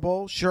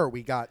vulnerable. Sure,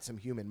 we got some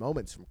human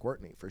moments from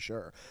Courtney for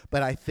sure,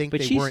 but I think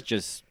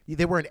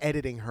they weren't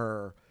editing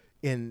her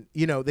in,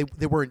 you know,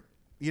 they weren't,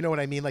 you know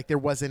what I mean? Like there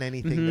wasn't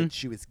anything that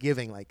she was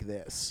giving like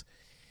this.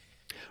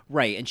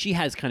 Right, and she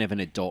has kind of an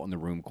adult in the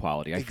room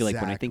quality. I feel like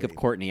when I think of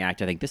Courtney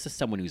Act, I think this is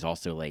someone who's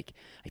also like,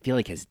 I feel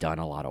like has done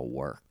a lot of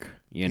work,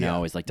 you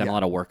know, has like done a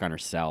lot of work on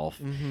herself.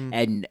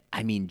 And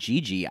I mean,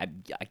 Gigi, I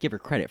give her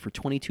credit for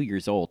 22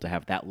 years old to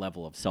have that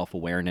level of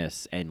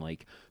self-awareness and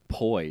like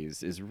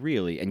poise is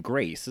really, and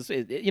grace is,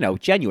 you know,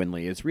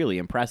 genuinely is really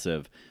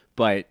impressive.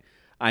 But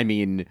I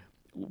mean,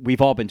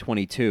 we've all been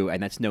 22,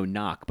 and that's no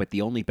knock, but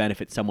the only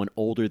benefit someone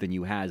older than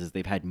you has is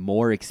they've had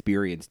more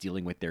experience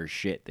dealing with their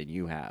shit than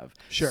you have.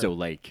 Sure. So,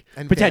 like,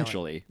 and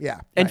potentially. Failing.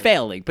 Yeah. And right.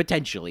 failing,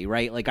 potentially,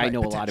 right? Like, I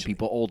know a lot of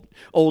people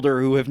older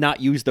who have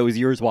not used those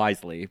years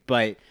wisely,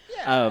 but...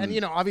 Yeah, and,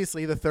 you know,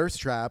 obviously the thirst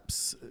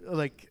traps,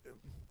 like,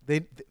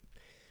 they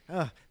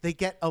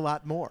get a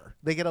lot more.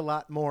 They get a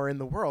lot more in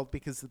the world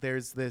because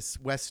there's this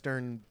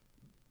westernized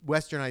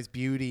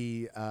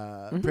beauty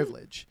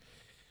privilege.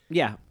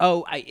 Yeah.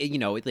 Oh,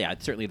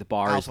 it's certainly the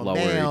bar Alpha is lowered.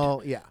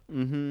 Male, yeah.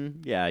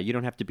 Yeah, you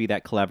don't have to be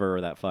that clever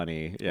or that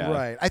funny. Yeah.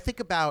 Right. I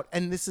think about,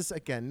 and this is,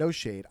 again, no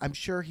shade. I'm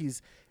sure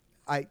he's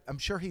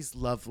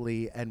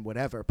lovely and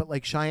whatever, but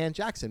like Cheyenne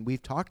Jackson,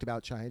 we've talked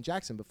about Cheyenne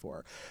Jackson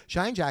before.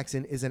 Cheyenne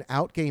Jackson is an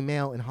out gay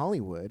male in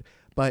Hollywood,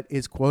 but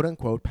is quote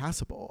unquote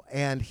passable.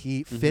 And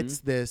he fits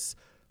this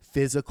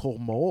physical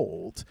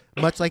mold,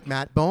 much like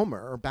Matt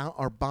Bomer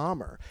or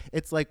Bomber.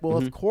 It's like, well,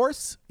 of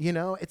course, you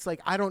know, it's like,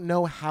 I don't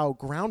know how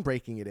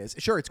groundbreaking it is.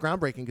 Sure, it's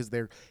groundbreaking because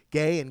they're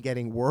gay and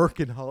getting work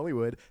in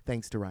Hollywood,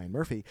 thanks to Ryan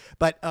Murphy.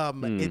 But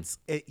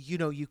you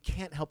know, you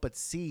can't help but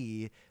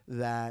see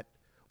that,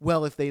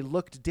 well, if they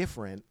looked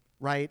different,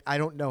 right, I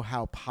don't know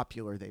how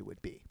popular they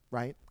would be,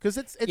 right? Because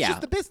it's just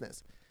the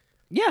business.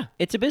 Yeah,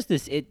 it's a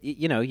business.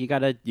 You know, you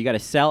gotta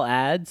sell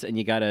ads and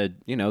you gotta,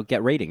 you know,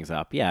 get ratings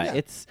up. Yeah.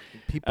 It's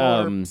People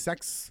are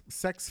sex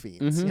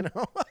fiends, you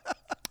know.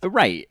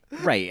 right.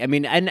 I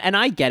mean, and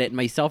I get it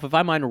myself. If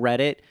I'm on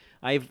Reddit,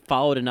 I've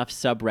followed enough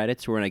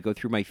subreddits where when I go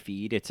through my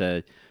feed, it's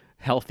a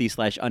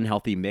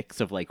healthy/unhealthy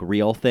mix of like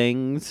real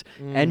things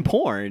and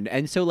porn.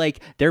 And so like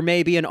there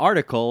may be an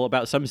article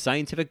about some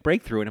scientific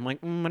breakthrough and I'm like,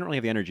 I don't really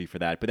have the energy for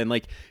that. But then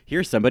like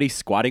here's somebody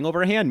squatting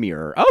over a hand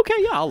mirror. Okay,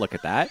 yeah, I'll look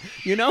at that.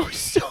 You know,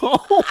 so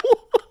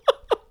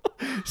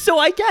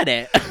I get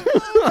it.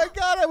 Oh my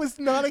God, I was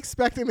not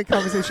expecting the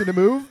conversation to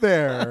move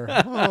there.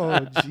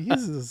 Oh,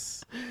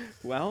 Jesus.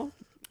 Well,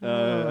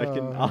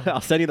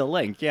 I'll send you the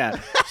link. Yeah.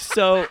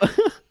 So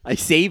I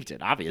saved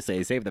it. Obviously,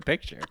 I saved the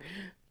picture.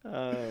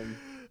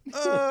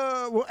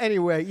 Well,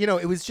 anyway, you know,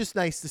 it was just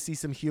nice to see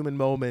some human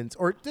moments,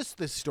 or just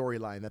the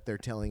storyline that they're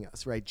telling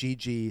us, right?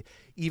 Gigi,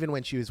 even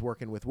when she was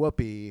working with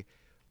Whoopi,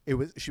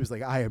 she was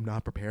like, I am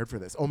not prepared for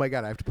this. Oh my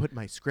God, I have to put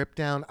my script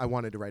down. I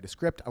wanted to write a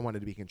script. I wanted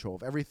to be in control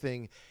of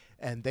everything.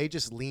 And they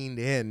just leaned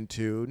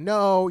into,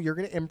 no, you're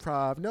going to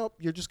improv. Nope,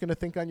 you're just going to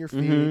think on your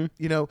feet.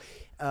 You know,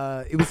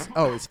 it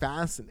was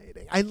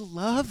fascinating. I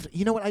loved,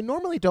 you know what, I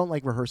normally don't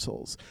like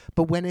rehearsals,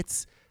 but when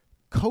it's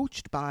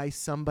coached by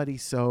somebody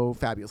so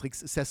fabulous, like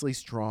Cecily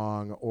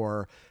Strong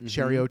or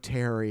Sherry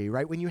O'Terry,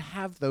 right? When you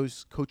have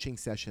those coaching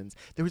sessions,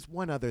 there was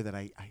one other that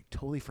I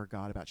totally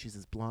forgot about. She's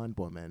this blonde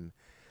woman.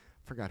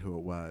 Forgot who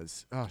it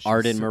was. Oh,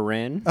 Arden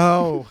Marin.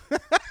 Oh.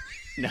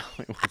 No,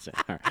 it wasn't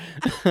her.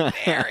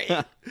 Mary.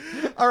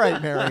 All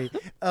right, Mary.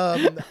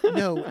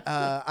 No,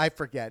 I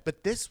forget.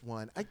 But this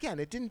one, again,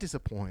 it didn't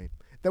disappoint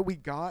that we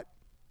got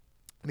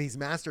these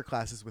master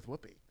classes with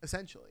Whoopi,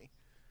 essentially.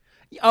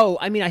 Oh,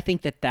 I mean, I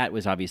think that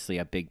was obviously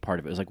a big part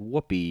of it. It was like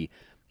Whoopi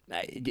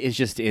is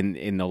just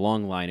in the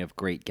long line of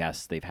great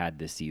guests they've had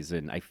this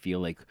season. I feel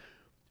like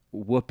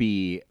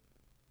Whoopi,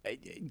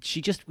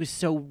 she just was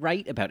so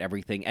right about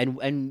everything,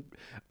 and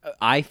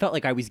I felt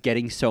like I was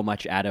getting so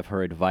much out of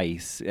her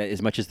advice,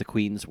 as much as the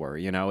queens were,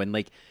 you know. And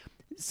like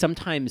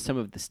sometimes some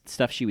of the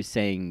stuff she was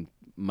saying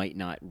might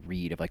not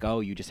read of like, oh,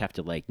 you just have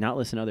to like not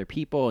listen to other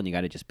people and you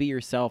got to just be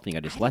yourself and you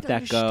got to just let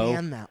that go. I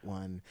understand that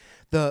one.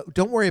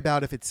 Don't worry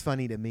about if it's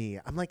funny to me.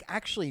 I'm like,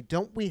 actually,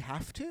 don't we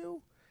have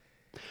to?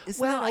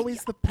 Isn't that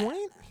always the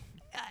point?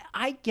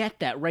 I get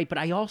that, right? But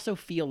I also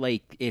feel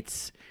like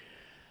it's.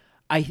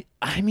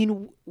 I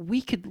mean,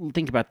 we could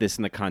think about this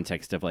in the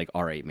context of like,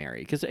 all right,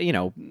 Mary, because you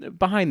know,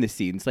 behind the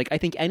scenes, like I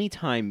think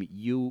anytime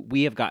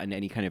we have gotten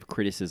any kind of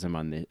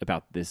criticism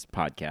about this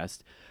podcast,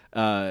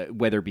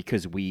 whether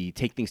because we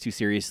take things too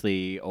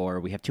seriously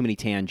or we have too many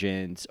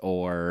tangents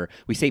or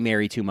we say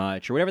Mary too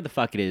much or whatever the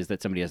fuck it is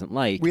that somebody doesn't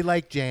like. We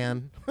like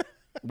Jan.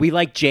 We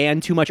like Jan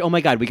too much. Oh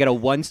my God, we got a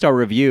 1-star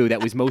review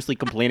that was mostly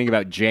complaining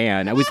about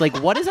Jan. I was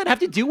like, what does that have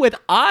to do with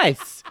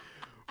us?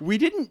 We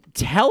didn't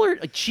tell her.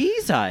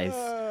 Jesus.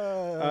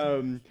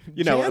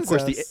 You know, of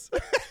course,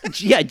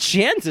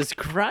 Jesus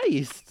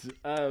Christ.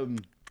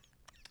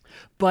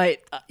 But,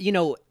 you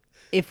know,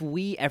 if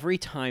every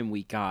time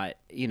we got,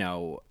 you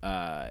know,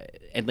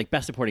 and like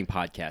Best Supporting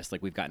Podcast,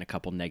 like we've gotten a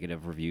couple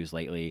negative reviews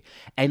lately.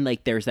 And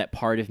like there's that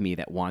part of me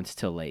that wants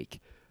to like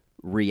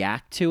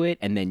react to it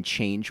and then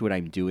change what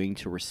I'm doing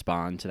to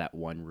respond to that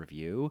one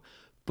review.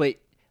 But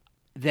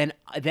then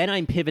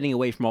I'm pivoting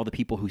away from all the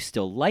people who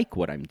still like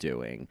what I'm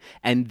doing.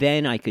 And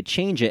then I could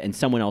change it and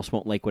someone else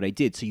won't like what I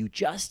did. So you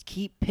just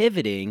keep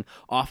pivoting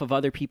off of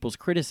other people's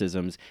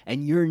criticisms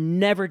and you're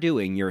never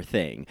doing your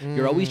thing.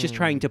 You're always just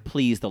trying to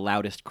please the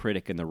loudest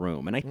critic in the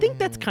room. And I think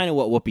that's kind of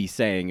what Whoopi's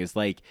saying is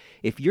like,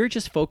 if you're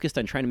just focused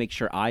on trying to make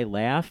sure I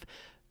laugh,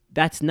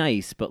 that's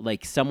nice, but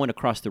like someone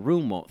across the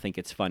room won't think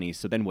it's funny.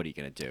 So then what are you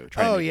going to do?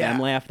 Try to make them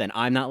laugh? Then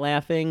I'm not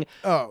laughing.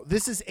 Oh,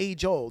 this is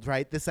age old,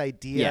 right? This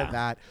idea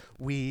that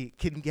we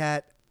can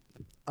get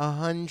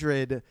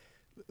 100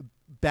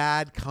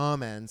 bad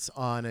comments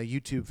on a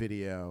YouTube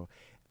video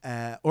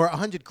or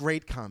 100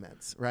 great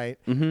comments, right?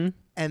 Mm-hmm.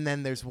 And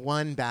then there's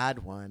one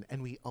bad one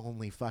and we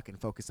only fucking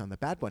focus on the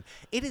bad one.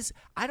 It is,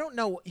 I don't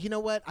know, you know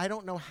what? I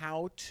don't know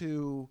how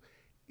to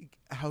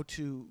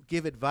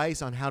give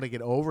advice on how to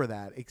get over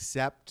that,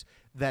 except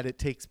that it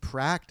takes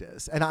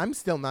practice. And I'm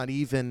still not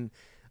even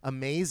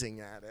amazing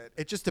at it.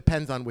 It just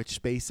depends on which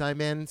space I'm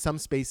in. Some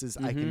spaces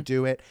I can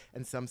do it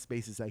and some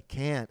spaces I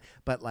can't.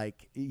 But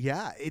like,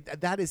 yeah,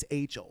 that is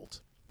age old.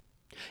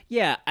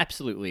 Yeah,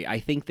 absolutely. I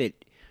think that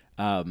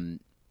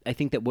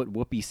what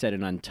Whoopi said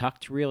in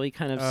Untucked really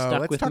kind of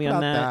stuck with me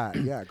on that.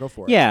 Yeah, go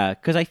for it. Yeah,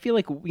 because I feel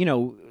like, you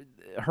know,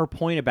 her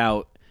point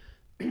about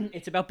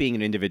it's about being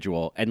an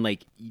individual, and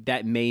like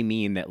that may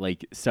mean that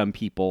like some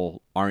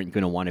people aren't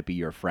going to want to be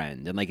your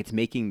friend, and like it's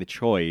making the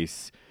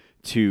choice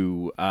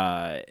to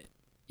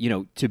you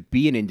know, to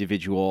be an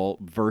individual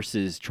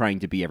versus trying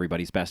to be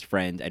everybody's best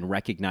friend, and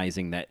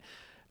recognizing that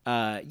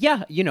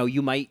you know,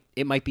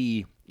 it might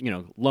be, you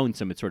know,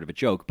 lonesome, it's sort of a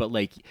joke, but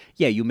like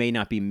you may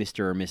not be Mr.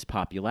 or Miss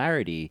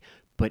Popularity,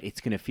 but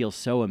it's going to feel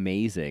so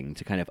amazing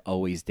to kind of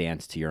always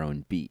dance to your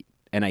own beat.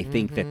 And I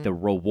think that the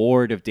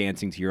reward of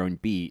dancing to your own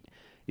beat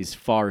is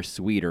far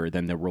sweeter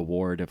than the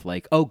reward of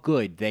like, oh,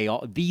 good,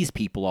 these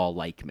people all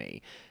like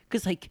me.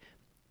 Because like,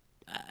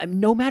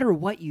 no matter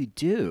what you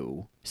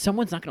do,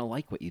 someone's not going to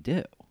like what you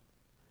do.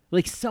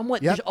 Like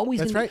Yep,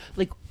 that's right.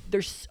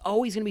 There's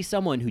always going to be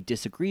someone who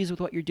disagrees with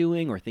what you're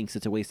doing or thinks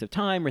it's a waste of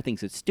time or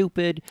thinks it's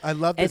stupid. I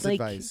love this And,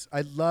 advice.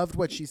 I loved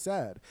what she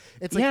said.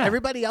 It's like Yeah.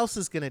 everybody else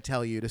is going to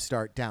tell you to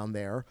start down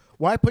there.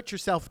 Why put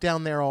yourself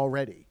down there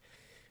already?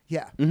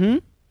 Yeah. Mm-hmm.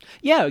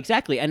 Yeah,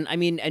 exactly. And I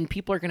mean, and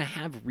people are going to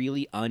have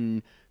really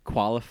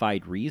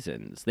unqualified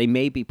reasons. They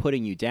may be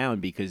putting you down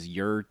because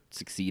you're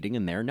succeeding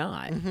and they're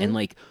not. And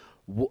like,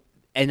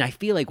 and I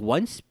feel like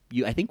once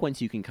you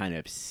can kind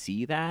of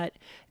see that,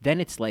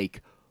 then it's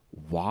like,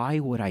 why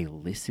would I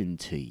listen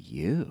to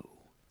you?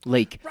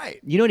 Like, Right.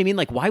 You know what I mean?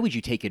 Like, why would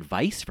you take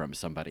advice from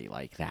somebody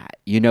like that?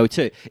 You know,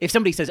 if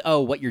somebody says, "Oh,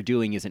 what you're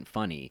doing isn't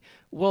funny,"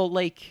 well,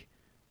 like,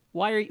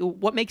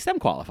 what makes them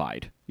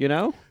qualified? You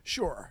know?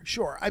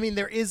 Sure. I mean,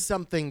 there is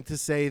something to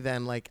say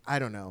then, like, I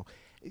don't know.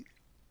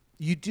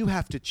 You do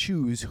have to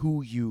choose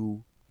who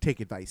you take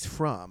advice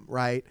from,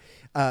 right?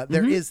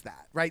 There is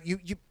that, right?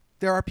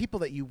 There are people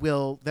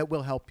that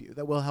will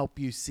help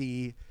you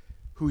see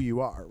who you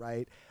are,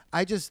 right?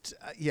 I just,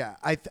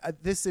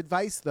 this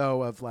advice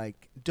though of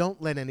like,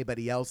 don't let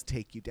anybody else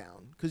take you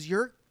down because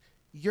you're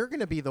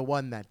going to be the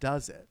one that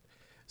does it.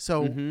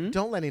 So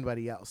don't let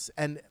anybody else.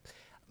 And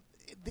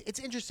it's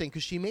interesting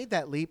because she made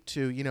that leap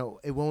to, you know,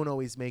 it won't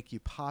always make you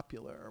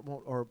popular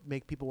or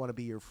make people want to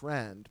be your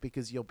friend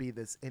because you'll be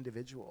this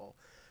individual,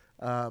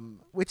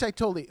 which I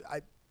totally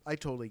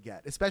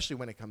get, especially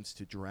when it comes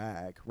to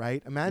drag,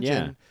 right?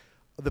 Imagine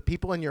the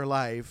people in your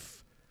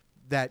life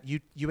that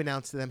you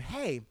announce to them,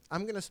 hey,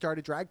 I'm going to start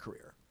a drag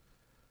career.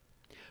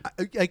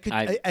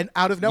 And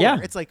out of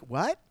nowhere, it's like,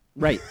 what?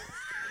 Right.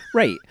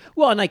 Right.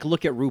 Well, and like,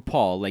 look at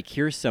RuPaul. Like,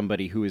 here's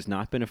somebody who has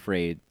not been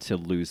afraid to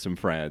lose some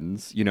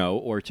friends, you know,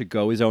 or to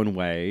go his own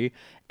way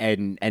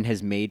and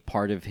has made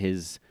part of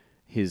his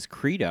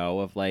credo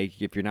of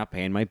like, if you're not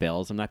paying my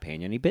bills, I'm not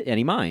paying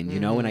any mind, you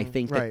know? And I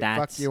think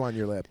that's... Fuck you on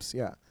your lips,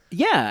 yeah.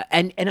 Yeah,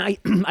 and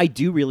I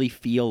do really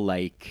feel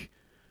like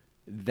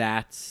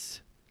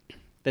that's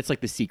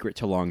like the secret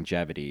to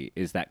longevity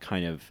is that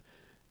kind of,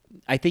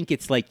 I think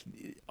it's like,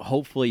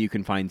 hopefully you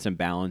can find some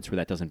balance where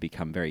that doesn't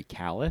become very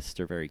calloused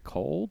or very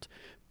cold.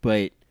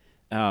 But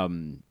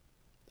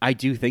I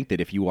do think that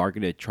if you are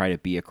going to try to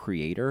be a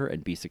creator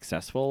and be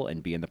successful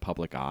and be in the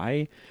public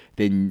eye,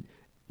 then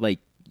like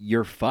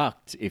you're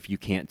fucked if you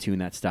can't tune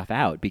that stuff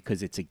out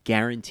because it's a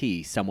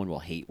guarantee someone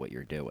will hate what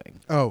you're doing.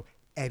 Oh,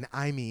 and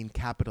I mean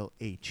capital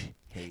H.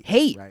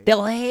 Hate. Right?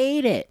 They'll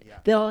hate it. Yeah.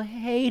 They'll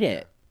hate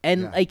it.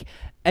 And like,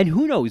 and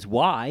who knows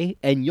why?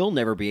 And you'll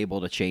never be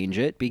able to change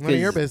it because none of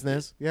your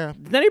business. Yeah,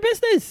 it's none of your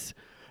business.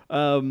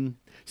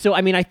 So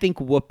I mean, I think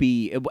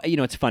Whoopi. You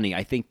know, it's funny.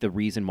 I think the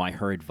reason why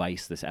her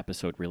advice this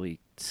episode really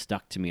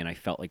stuck to me, and I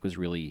felt like was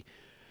really,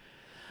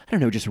 I don't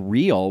know, just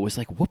real, was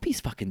like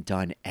Whoopi's fucking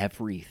done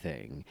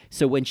everything.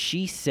 So when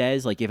she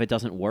says like, if it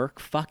doesn't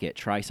work, fuck it,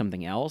 try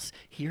something else.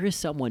 Here is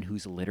someone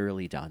who's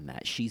literally done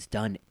that. She's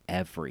done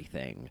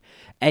everything,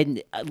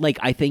 and like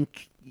I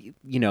think,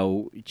 you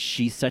know,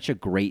 she's such a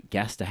great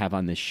guest to have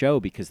on this show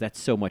because that's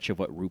so much of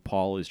what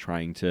RuPaul is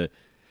trying to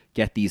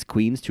get these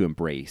queens to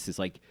embrace is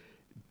like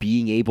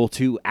being able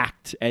to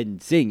act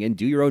and sing and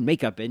do your own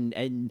makeup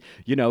and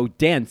you know,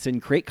 dance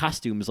and create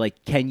costumes.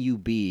 Like, can you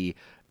be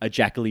a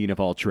Jacqueline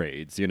of all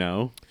trades, you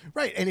know?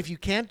 Right. And if you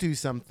can't do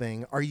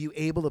something, are you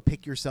able to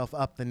pick yourself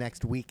up the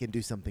next week and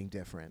do something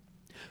different?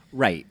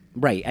 Right.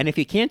 And if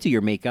you can't do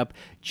your makeup,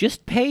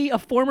 just pay a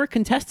former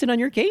contestant on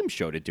your game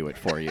show to do it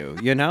for you,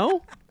 you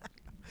know?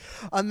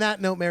 On that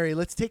note, Mary,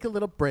 let's take a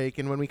little break,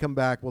 and when we come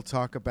back, we'll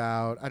talk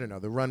about, I don't know,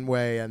 the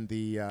runway and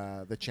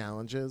the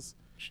challenges.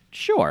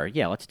 Sure.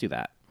 Yeah, let's do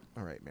that.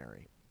 All right,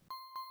 Mary.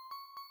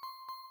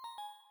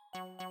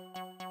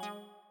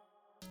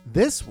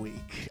 This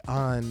week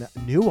on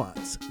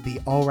Nuance, the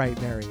All Right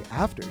Mary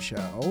after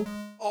show.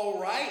 All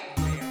right,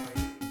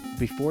 Mary.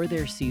 Before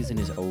their season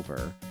is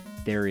over,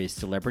 there is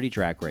Celebrity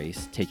Drag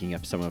Race taking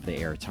up some of the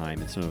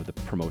airtime and some of the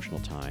promotional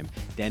time.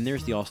 Then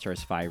there's the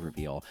All-Stars 5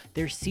 reveal.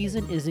 Their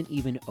season isn't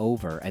even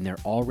over, and they're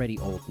already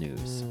old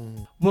news.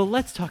 Well,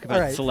 let's talk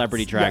about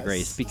Celebrity Drag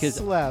Race,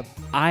 because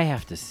I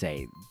have to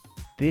say,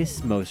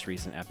 this most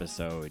recent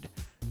episode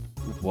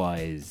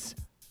was,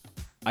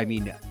 I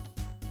mean,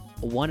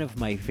 one of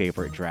my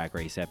favorite Drag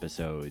Race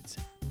episodes,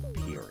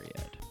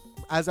 period.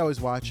 As I was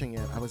watching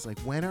it, I was like,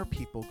 when are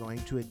people going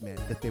to admit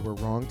that they were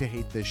wrong to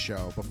hate this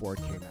show before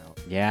it came out?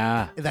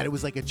 Yeah. That it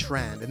was like a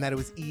trend and that it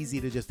was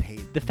easy to just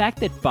hate. The fact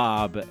that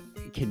Bob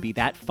can be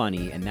that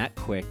funny and that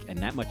quick and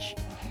that much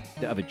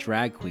of a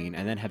drag queen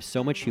and then have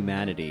so much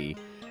humanity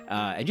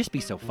and just be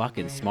so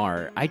fucking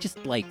smart. I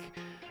just like,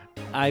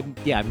 I'm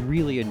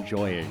really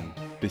enjoying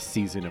this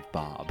season of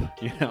Bob,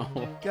 you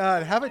know?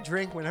 God, have a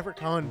drink whenever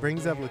Colin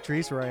brings up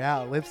Latrice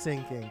Royale lip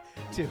syncing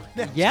to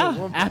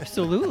woman.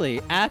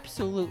 Absolutely.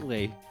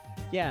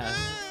 Yeah.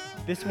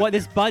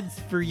 This bud's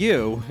for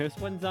you. This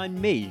one's on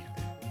me.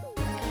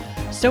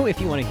 So if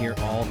you want to hear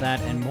all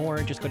that and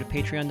more, just go to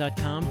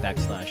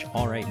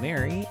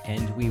patreon.com/allrightmary,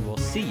 and we will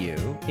see you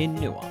in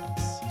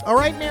Nuance. All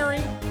right, Mary.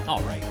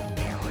 All right,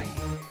 Mary.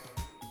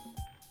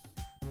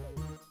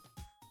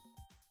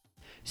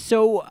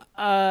 So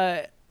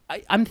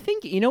I'm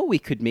thinking, you know what we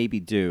could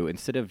maybe do,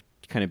 instead of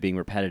kind of being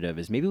repetitive,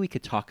 is maybe we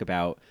could talk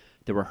about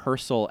the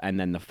rehearsal and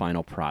then the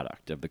final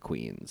product of the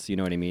Queens. You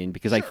know what I mean?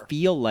 Because I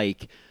feel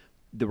like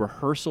the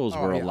rehearsals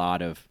were a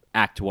lot of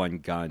Act One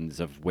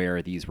guns of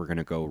where these were going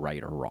to go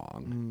right or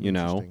wrong, you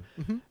know?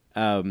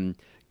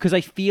 Because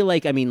I feel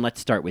like, I mean, let's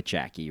start with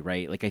Jackie,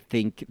 right? Like, I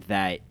think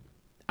that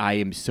I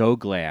am so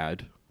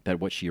glad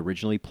that what she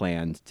originally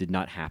planned did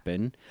not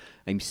happen.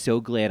 I'm so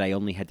glad I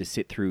only had to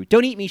sit through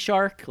Don't Eat Me,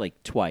 Shark,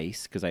 like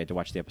twice, because I had to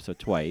watch the episode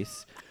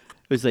twice.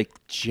 It was like,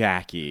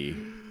 Jackie.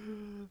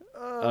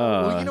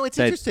 Well, you know, it's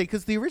interesting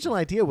because the original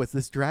idea was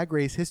this Drag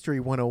Race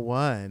History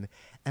 101,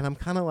 and I'm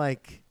kind of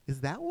like,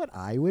 is that what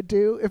I would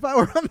do if I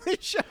were on the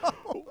show?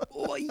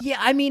 Well, yeah,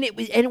 I mean,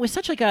 it was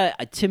such like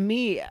to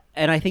me,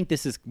 and I think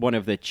this is one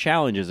of the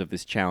challenges of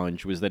this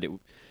challenge, was that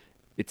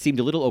it seemed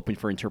a little open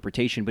for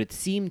interpretation, but it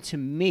seemed to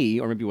me,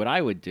 or maybe what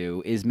I would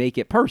do, is make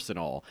it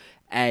personal,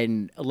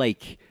 and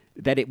like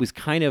that it was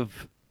kind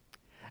of,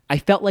 I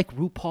felt like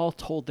RuPaul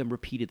told them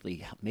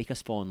repeatedly, make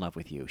us fall in love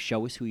with you,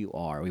 show us who you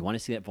are, we want to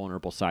see that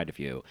vulnerable side of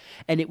you,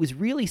 and it was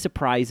really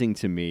surprising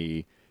to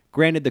me.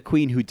 Granted, the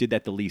queen who did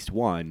that the least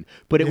won,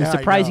 but it was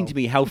surprising to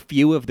me how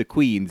few of the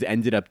queens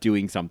ended up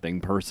doing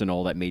something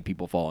personal that made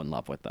people fall in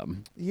love with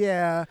them.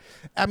 Yeah.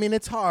 I mean,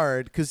 it's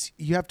hard because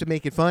you have to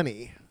make it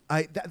funny.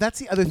 That's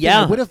the other thing.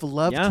 I would have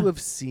loved to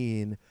have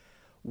seen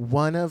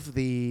one of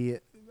the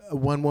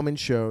one-woman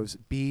shows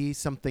be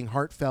something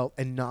heartfelt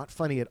and not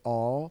funny at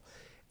all,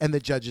 and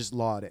the judges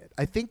laud it.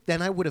 I think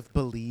then I would have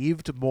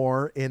believed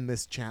more in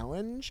this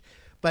challenge.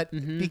 But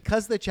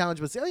because the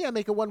challenge was, oh, yeah,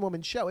 make a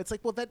one-woman show, it's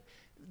like, well,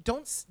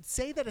 don't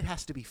say that it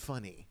has to be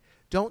funny.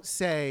 Don't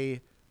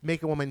say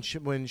make a woman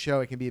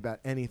show. It can be about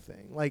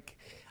anything. Like,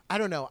 I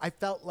don't know. I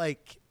felt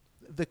like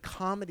the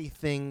comedy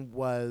thing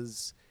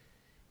was,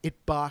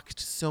 it boxed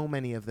so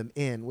many of them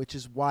in, which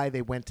is why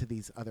they went to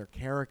these other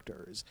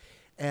characters.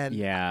 And,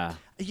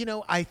 you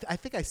know, I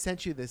think I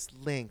sent you this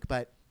link,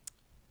 but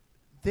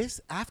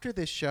after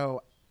this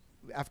show,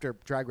 after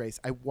Drag Race,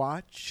 I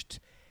watched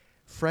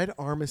Fred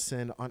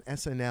Armisen on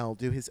SNL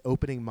do his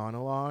opening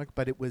monologue,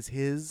 but it was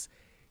his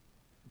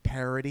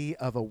parody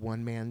of a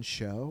one-man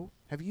show.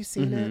 Have you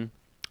seen it?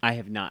 I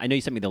have not. I know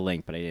you sent me the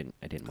link, but I didn't.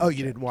 Oh,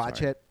 you didn't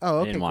watch it? Oh,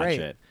 okay, I didn't watch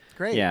it.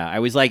 Great. Yeah, I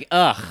was like,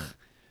 ugh,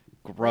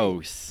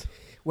 gross.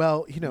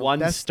 Well, you know,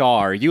 one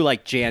star. You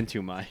like Jan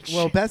too much.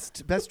 Well,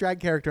 best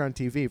drag character on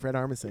TV, Fred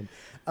Armisen.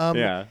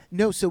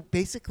 No, so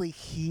basically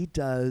he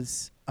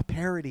does a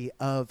parody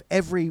of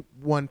every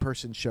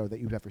one-person show that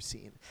you've ever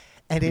seen,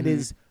 and it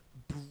is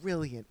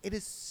brilliant. It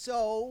is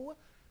so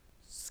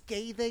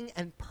scathing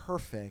and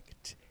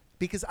perfect.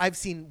 Because I've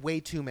seen way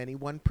too many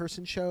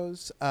one-person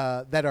shows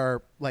that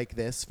are like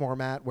this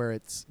format where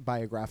it's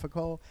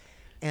biographical,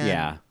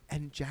 and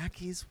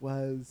Jackie's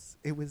was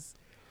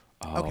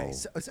okay.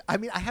 So I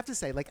mean, I have to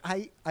say, like,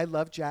 I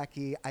love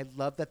Jackie. I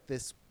love that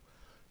this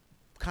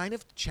kind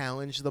of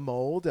challenged the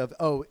mold of,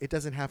 oh, it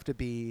doesn't have to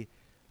be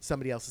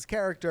somebody else's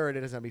character and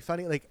it doesn't have to be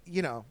funny. Like,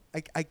 you know,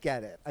 I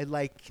get it. I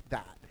like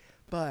that,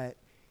 but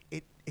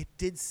it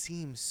did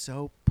seem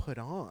so put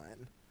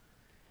on.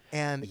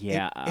 And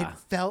it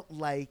felt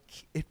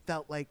like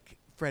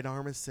Fred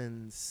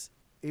Armisen's.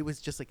 It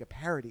was just like a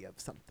parody of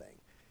something.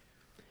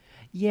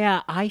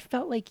 Yeah, I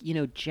felt like, you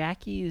know,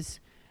 Jackie's.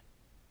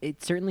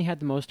 It certainly had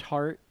the most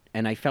heart,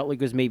 and I felt like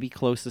it was maybe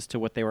closest to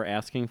what they were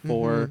asking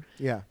for.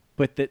 Yeah,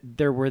 but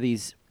there were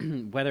these,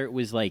 whether it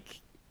was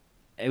like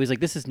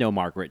this is no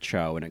Margaret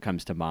Cho when it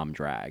comes to mom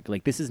drag.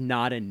 Like, this is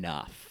not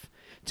enough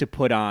to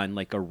put on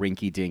like a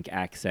rinky-dink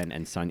accent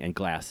and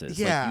glasses.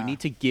 Yeah, like, you need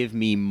to give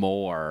me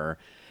more.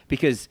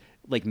 Because,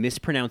 like,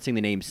 mispronouncing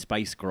the name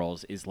Spice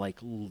Girls is,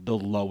 like, the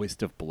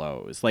lowest of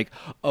blows. Like,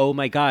 oh,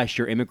 my gosh,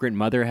 your immigrant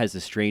mother has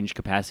a strange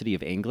capacity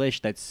of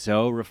English? That's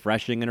so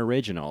refreshing and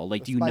original.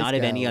 Like, do you not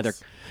have any other...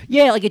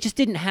 Yeah, like, it just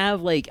didn't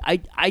have, like...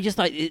 I just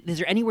thought, is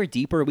there anywhere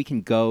deeper we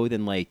can go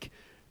than, like,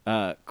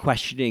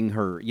 questioning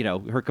her, you know,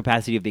 her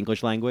capacity of the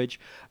English language?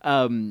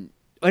 And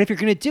if you're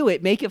going to do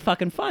it, make it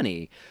fucking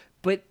funny.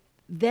 But...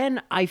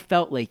 Then I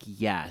felt like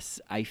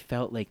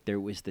there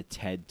was the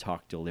TED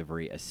Talk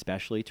delivery,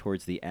 especially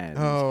towards the end.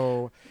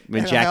 Oh,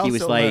 when Jackie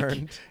was like,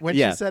 she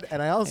said,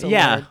 and I also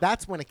learned,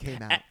 that's when it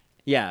came out.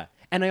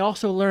 And I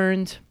also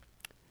learned,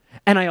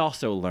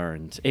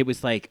 it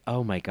was like,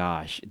 oh my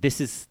gosh,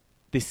 yes,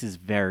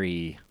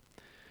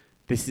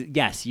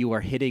 you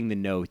are hitting the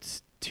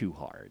notes too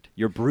hard.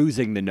 You're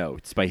bruising the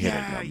notes by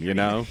hitting them, you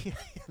know?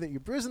 You're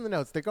bruising the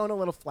notes. They're going a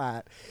little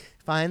flat.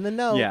 Find the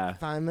note. Yeah.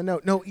 Find the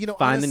note. No, you know,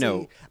 Find honestly, the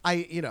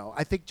note.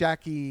 I think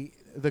Jackie,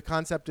 the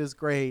concept is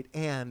great,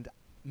 and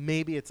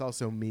maybe it's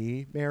also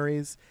me,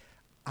 Mary's.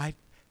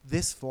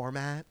 This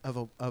format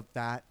of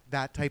that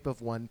type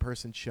of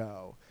one-person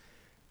show,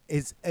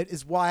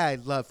 is why I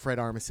love Fred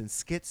Armisen's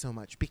skit so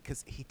much,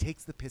 because he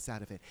takes the piss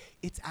out of it.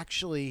 It's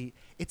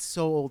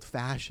so old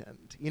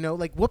fashioned,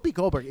 like Whoopi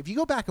Goldberg. If you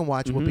go back and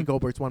watch Whoopi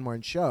Goldberg's one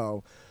woman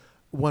show,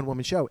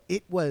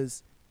 it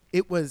was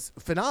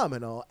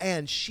phenomenal,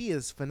 and she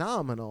is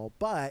phenomenal,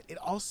 but it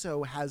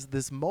also has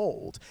this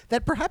mold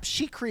that perhaps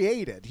she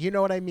created. You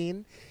know what I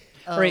mean?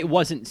 Or it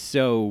wasn't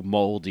so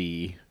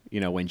moldy,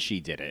 when she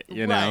did it,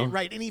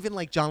 Right. And even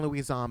like John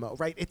Leguizamo,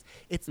 right?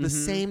 It's the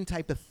same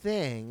type of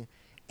thing.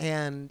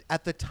 And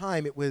at the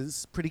time, it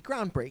was pretty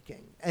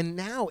groundbreaking. And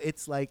now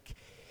it's like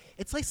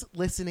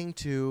listening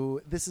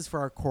to, this is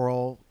for our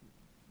choral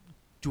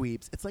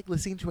dweebs, it's like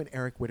listening to an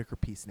Eric Whitacre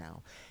piece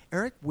now.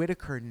 Eric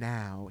Whitacre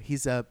now,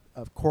 he's a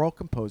choral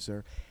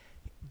composer.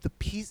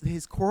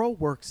 His choral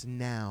works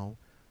now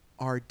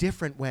are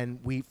different when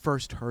we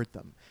first heard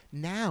them.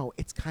 Now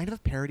it's kind of a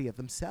parody of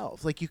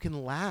themselves. Like, you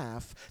can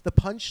laugh. The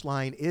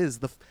punchline is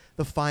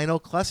the final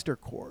cluster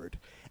chord.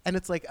 And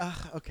it's like,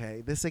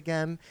 okay, this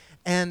again.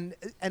 And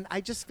I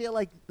just feel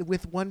like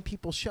with one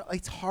people show,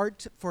 it's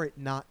hard for it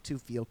not to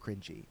feel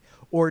cringy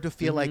or to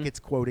feel like it's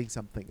quoting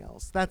something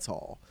else. That's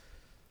all.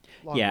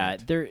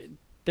 There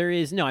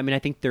is no. I mean, I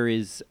think there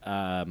is.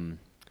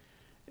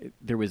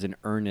 There was an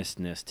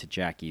earnestness to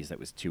Jackie's that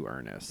was too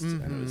earnest,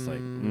 and it was like,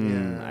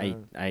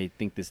 I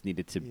think this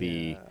needed to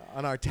be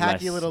on our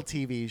tacky little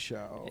TV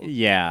show.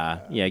 Yeah,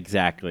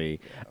 exactly.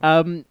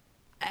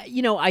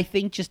 I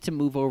think just to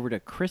move over to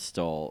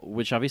Crystal,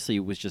 which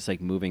obviously was just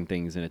like moving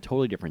things in a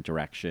totally different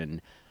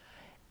direction.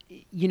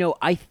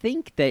 I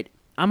think that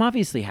I'm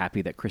obviously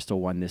happy that Crystal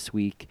won this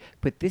week,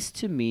 but this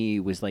to me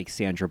was like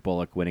Sandra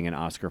Bullock winning an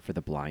Oscar for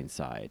The Blind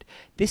Side.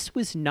 This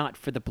was not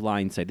for The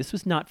Blind Side. This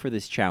was not for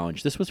this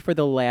challenge. This was for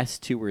the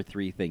last 2 or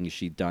 3 things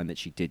she'd done that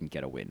she didn't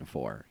get a win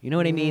for. You know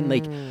what I mean?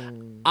 Like,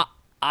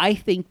 I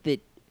think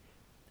that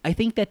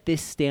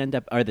this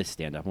stand-up,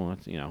 well,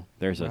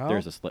 there's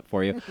a slip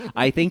for you.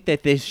 I think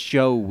that this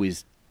show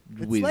was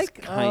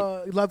like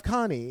Love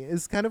Connie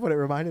is kind of what it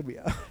reminded me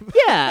of.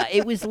 Yeah,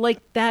 it was like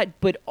that,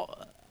 but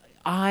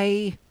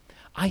I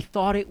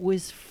thought it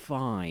was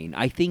fine.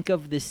 I think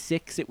of the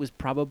 6, it was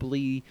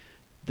probably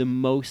the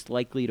most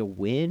likely to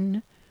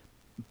win,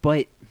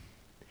 but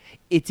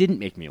it didn't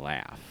make me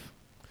laugh.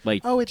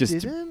 Like, it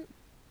didn't?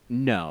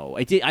 No,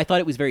 I did. I thought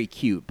it was very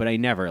cute, but I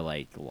never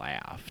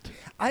laughed.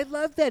 I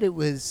love that it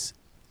was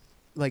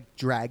like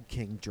Drag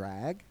King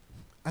drag.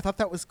 I thought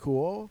that was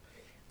cool.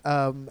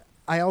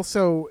 I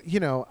also,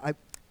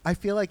 I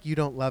feel like you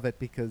don't love it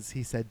because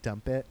he said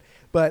dump it.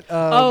 But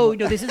oh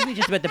no, this isn't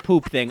just about the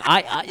poop thing.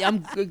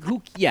 I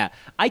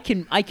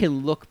can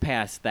look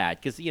past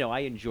that because I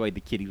enjoyed the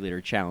kitty litter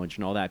challenge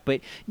and all that.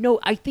 But no,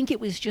 I think it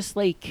was just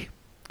like,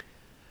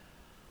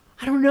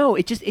 I don't know.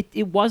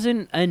 It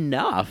wasn't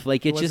enough.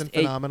 Like it wasn't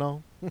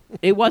phenomenal.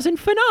 It wasn't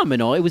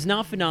phenomenal. It was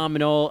not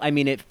phenomenal. I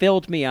mean, it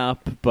filled me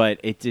up, but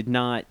it did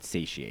not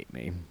satiate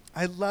me.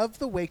 I love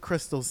the way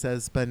Crystal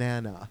says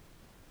banana.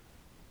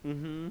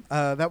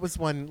 That was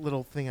one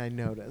little thing I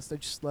noticed. I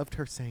just loved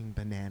her saying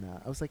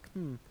banana. I was like,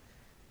 am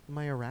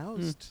I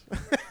aroused?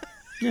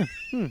 Yeah.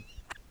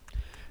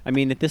 I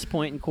mean, at this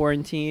point in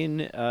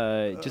quarantine,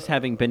 just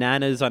having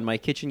bananas on my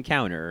kitchen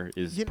counter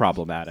is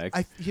problematic.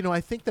 I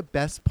think the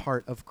best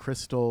part of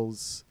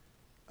Crystal's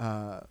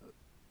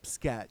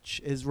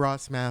sketch is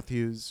Ross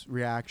Matthews'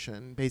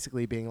 reaction,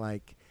 basically being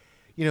like,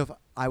 if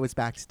I was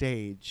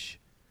backstage,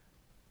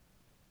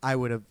 I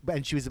would have,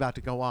 and she was about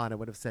to go on, I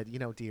would have said,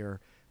 dear,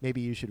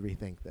 maybe you should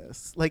rethink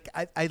this. Like,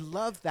 I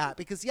love that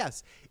because,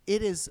 yes,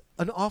 it is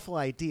an awful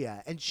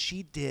idea. And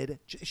she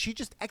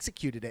just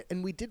executed it.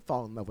 And we did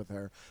fall in love with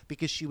her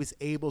because she was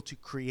able to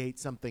create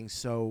something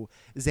so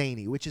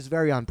zany, which is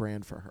very on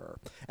brand for her.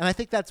 And I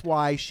think that's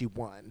why she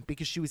won,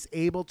 because she was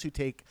able to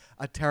take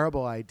a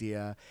terrible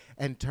idea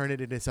and turn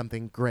it into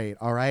something great.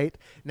 All right?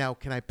 Now,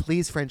 can I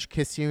please French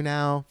kiss you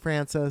now,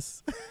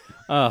 Francis?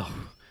 Oh,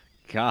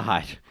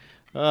 God.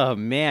 Oh,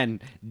 man.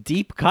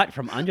 Deep cut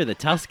from under the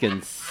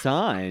Tuscan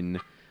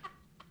sun.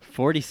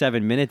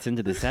 47 minutes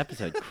into this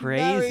episode.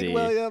 Crazy.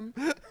 William.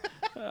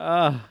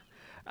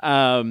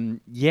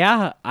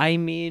 Yeah, I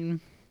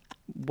mean,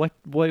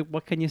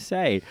 what can you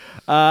say?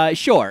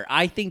 Sure.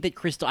 I think that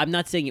Crystal, I'm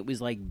not saying it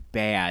was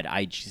bad.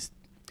 I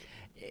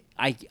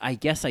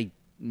guess I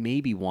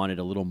maybe wanted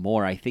a little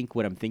more. I think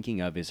what I'm thinking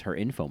of is her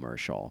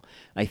infomercial.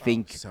 I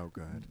think so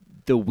good.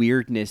 The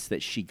weirdness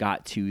that she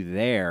got to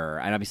there,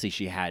 and obviously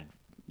she had,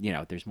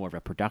 there's more of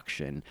a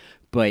production,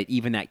 but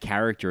even that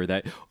character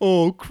that,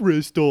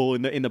 Crystal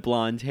in the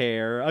blonde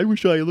hair, I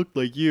wish I looked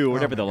like you, or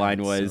whatever the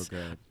line was. So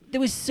good. It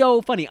was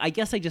so funny. I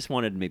guess I just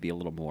wanted maybe a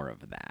little more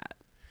of that,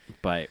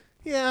 but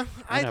yeah,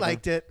 I whatever.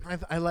 liked it.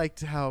 I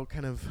liked how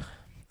kind of,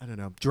 I don't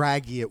know,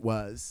 draggy it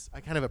was. I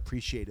kind of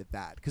appreciated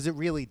that because it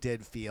really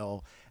did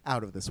feel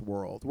out of this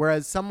world.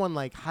 Whereas someone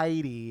like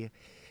Heidi,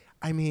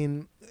 I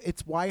mean,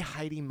 it's why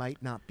Heidi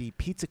might not be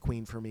Pizza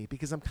Queen for me,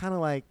 because I'm kind of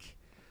like,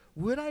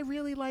 would I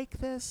really like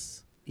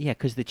this? Yeah,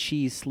 because the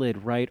cheese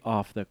slid right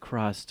off the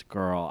crust,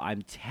 girl.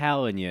 I'm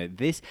telling you,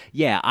 this.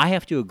 Yeah, I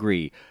have to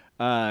agree.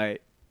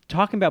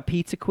 talking about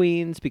pizza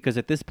queens because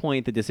at this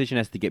point the decision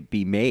has to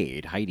be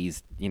made.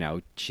 Heidi's,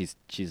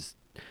 she's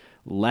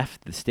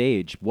left the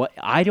stage. What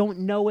I don't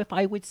know if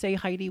I would say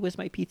Heidi was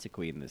my pizza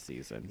queen this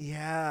season.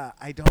 Yeah,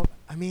 I don't.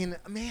 I mean,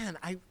 man,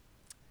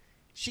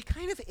 she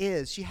kind of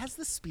is. She has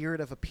the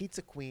spirit of a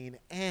pizza queen,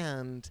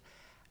 and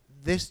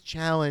this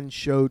challenge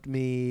showed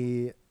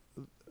me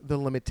the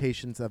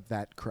limitations of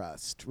that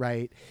crust,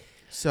 right?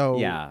 So,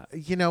 Yeah,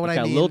 you know what it I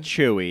got mean? a little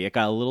chewy. It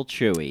got a little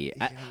chewy.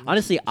 Yeah,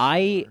 Honestly,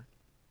 sure.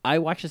 I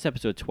watched this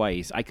episode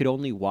twice. I could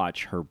only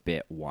watch her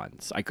bit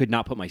once. I could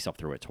not put myself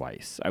through it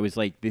twice. I was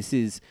like, this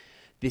is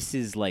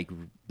like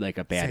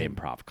a bad Same.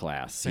 improv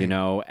class, Same.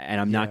 and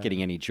I'm not Yeah.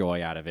 getting any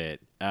joy out of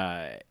it.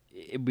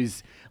 It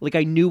was like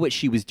I knew what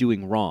she was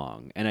doing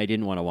wrong, and I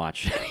didn't want to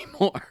watch it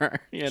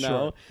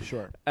anymore.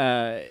 Sure.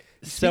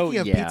 So Speaking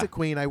of yeah. Pizza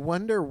Queen, I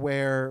wonder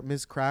where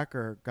Ms.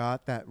 Cracker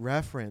got that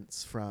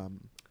reference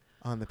from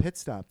on the pit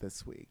stop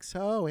this week.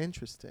 So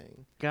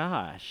interesting.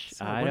 Gosh,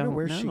 So I wonder don't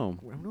where know.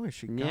 I wonder where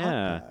she got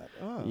Yeah. that.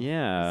 Oh,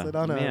 Yeah, Is it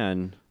on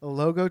man. a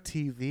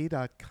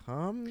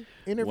logotv.com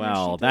interview?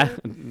 Well, she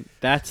did?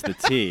 that's the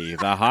T,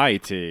 the high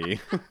T.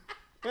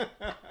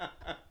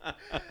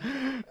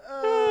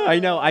 I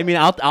know. I mean,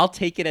 I'll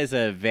take it as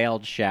a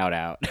veiled shout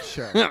out,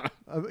 Sure.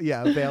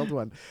 Yeah, a veiled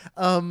one.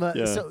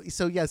 Yeah.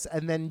 So yes,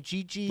 and then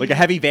Gigi. like a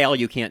heavy veil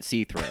you can't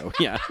see through.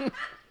 Yeah,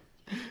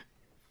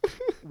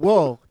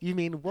 wool. You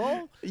mean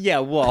wool? yeah.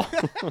 Well,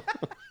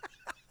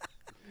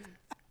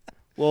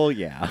 well,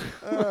 yeah.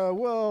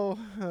 Over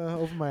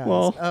my eyes.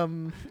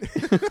 Well.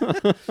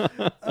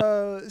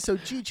 So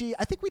Gigi,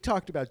 I think we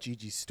talked about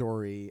Gigi's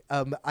story.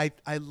 I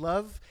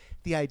love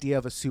the idea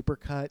of a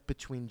supercut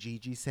between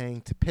Gigi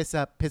saying to piss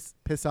off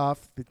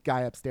the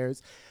guy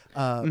upstairs,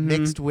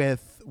 mixed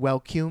with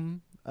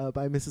Welcome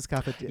by Mrs.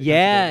 Caffa.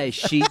 Yeah,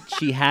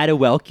 she had a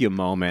welcome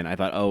moment. I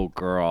thought, oh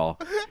girl,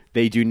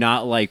 they do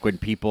not like when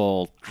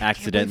people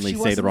accidentally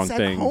say the wrong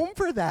thing. Home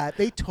for that.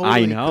 They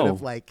totally know. could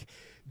have like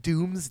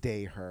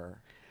doomsday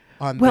her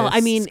on Well, this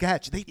I mean,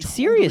 sketch. They totally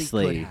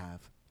seriously. could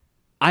have.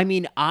 I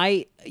mean,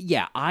 I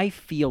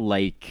feel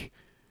like,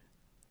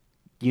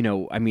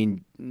 I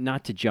mean,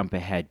 not to jump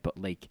ahead, but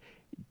like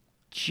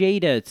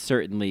Jada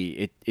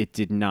certainly it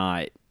did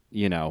not,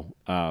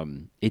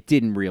 it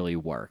didn't really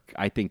work.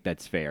 I think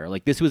that's fair.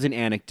 Like this was an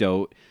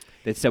anecdote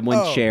that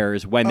someone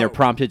shares when they're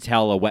prompted to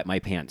tell a wet my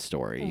pants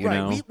story, you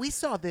know? We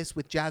saw this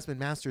with Jasmine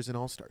Masters and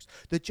All Stars.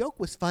 The joke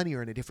was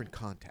funnier in a different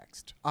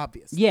context,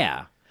 obviously.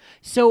 Yeah.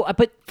 So,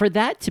 but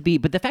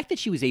the fact that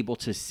she was able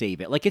to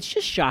save it, like, it's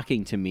just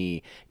shocking to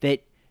me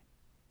that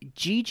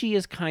Gigi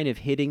is kind of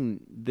hitting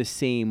the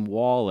same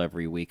wall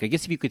every week. I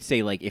guess if you could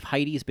say, like, if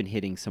Heidi's been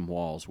hitting some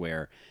walls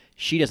where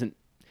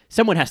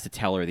someone has to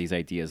tell her these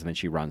ideas and then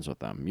she runs with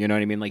them. You know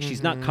what I mean? Like,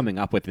 she's not coming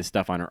up with this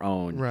stuff on her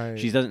own. Right.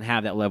 She doesn't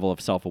have that level of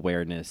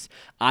self-awareness.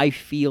 I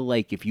feel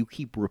like if you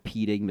keep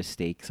repeating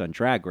mistakes on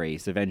Drag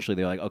Race, eventually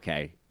they're like,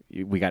 okay,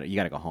 you got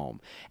to go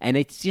home. And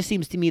it just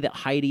seems to me that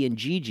Heidi and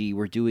Gigi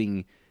were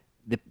doing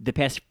the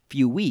past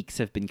few weeks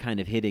have been kind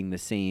of hitting the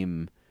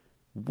same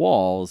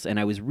walls, and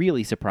I was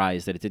really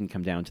surprised that it didn't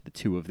come down to the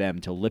two of them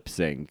to lip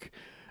sync,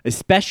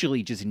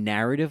 especially just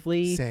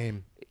narratively.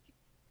 Same.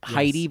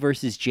 Heidi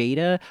versus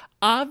Jada.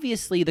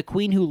 Obviously, the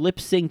queen who lip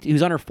synced,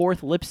 who's on her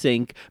fourth lip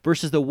sync,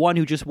 versus the one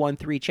who just won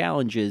 3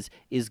 challenges,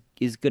 is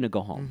gonna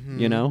go home.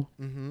 You know?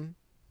 Mm-hmm.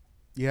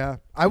 Yeah,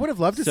 I would have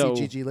loved to So-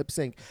 see Gigi lip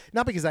sync.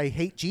 Not because I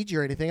hate Gigi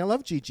or anything. I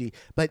love Gigi,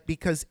 but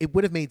because it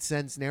would have made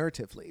sense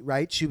narratively,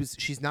 right?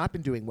 She's not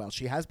been doing well.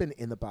 She has been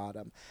in the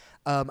bottom.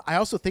 I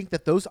also think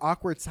that those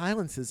awkward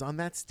silences on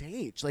that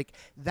stage, like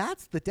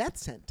that's the death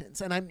sentence,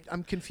 and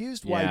I'm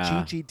confused why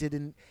Yeah. Gigi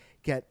didn't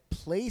get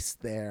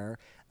placed there.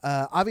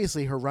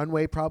 Obviously, her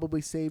runway probably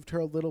saved her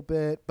a little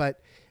bit,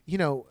 but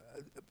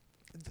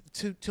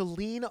to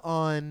lean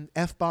on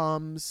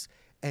F-bombs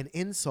and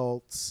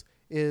insults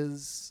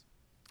is,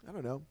 I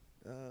don't know,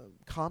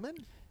 common?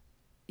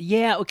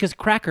 Yeah, because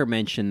Cracker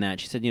mentioned that.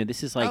 She said,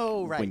 this is like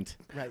Oh, right,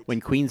 right. when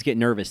queens get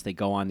nervous, they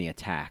go on the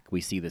attack. We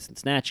see this in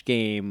Snatch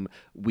Game.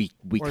 We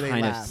Or they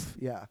kind laugh,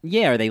 of yeah.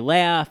 Yeah, or they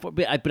laugh.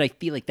 But I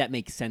feel like that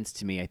makes sense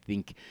to me. I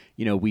think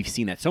we've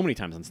seen that so many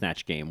times on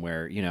Snatch Game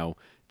where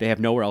they have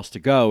nowhere else to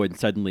go, and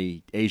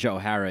suddenly Asia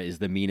O'Hara is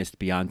the meanest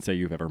Beyonce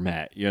you've ever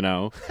met.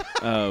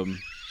 It's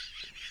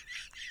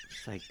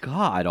like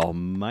God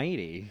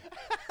Almighty.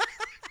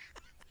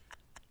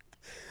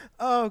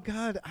 Oh,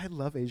 God, I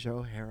love Asia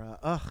O'Hara.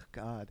 Oh,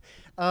 God.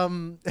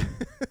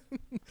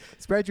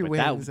 Spread your But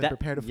wings and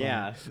prepare to fly.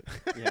 Yeah,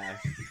 yeah.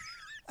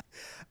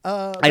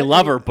 Uh, I but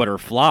love any- her, but her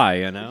fly.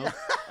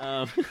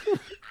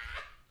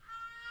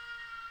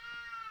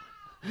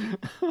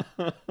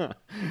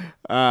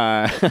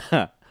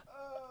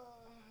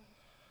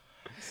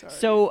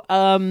 So,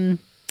 I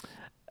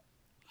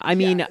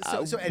mean, Yeah,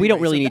 so we don't anyway,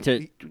 really so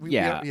need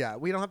to.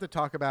 we don't have to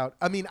talk about.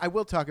 I mean, I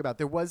will talk about.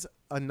 There was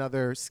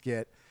another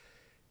skit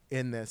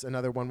in this,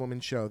 another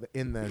one-woman show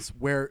in this,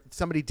 where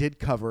somebody did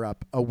cover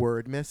up a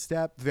word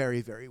misstep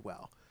very, very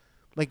well.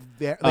 Like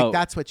Oh.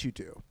 that's what you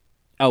do.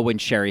 Oh, when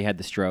Sherry had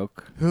the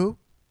stroke. Who?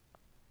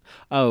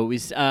 Oh,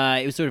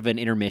 it was sort of an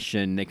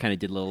intermission. They kind of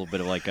did a little bit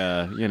of like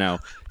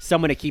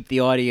someone to keep the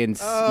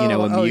audience,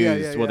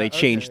 amused while they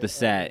changed the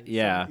set. Okay.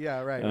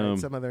 Yeah. Right.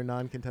 Some other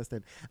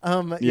non-contestant.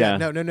 Yeah.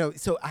 No.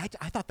 So I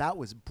thought that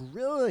was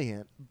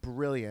brilliant.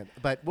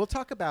 But we'll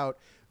talk about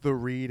the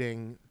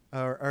reading,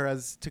 or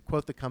as to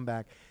quote the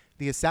comeback,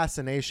 the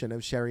assassination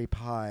of Sherry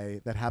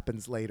Pie that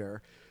happens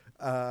later.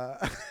 Yeah.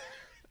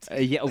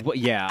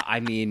 I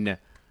mean.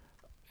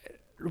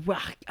 Well,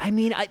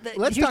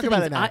 let's here's talk the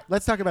about thing, it now.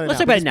 Let's talk about it now. Let's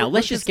talk about it now.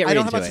 Let's just get I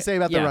don't into have much it. to say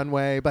about the Yeah.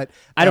 runway, but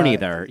I don't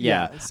either.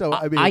 Yeah. So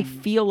I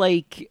feel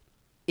like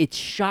it's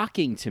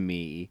shocking to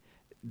me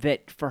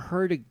that for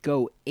her to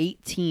go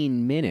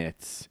 18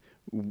 minutes,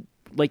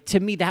 like to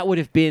me that would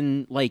have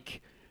been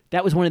like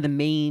that was one of the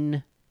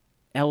main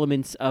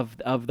elements of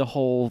the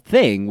whole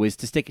thing was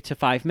to stick it to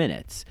 5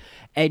 minutes.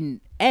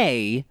 And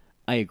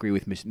I agree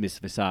with Miss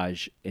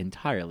Visage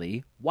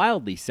entirely.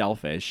 Wildly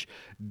selfish.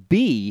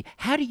 B,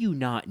 how do you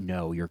not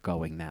know you're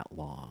going that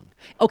long?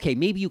 Okay,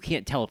 maybe you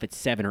can't tell if it's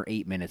 7 or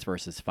 8 minutes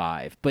versus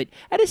 5, but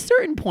at a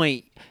certain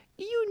point,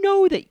 you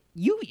know that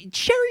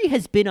Sherry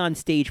has been on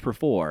stage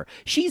before.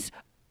 She's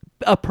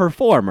a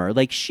performer.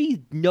 Like,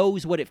 she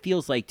knows what it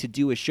feels like to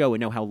do a show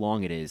and know how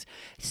long it is.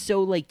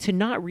 So, like, to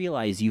not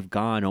realize you've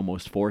gone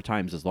almost 4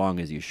 times as long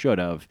as you should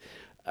have,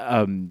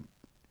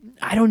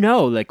 I don't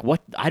know. Like,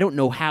 what? I don't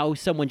know how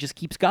someone just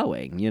keeps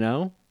going, you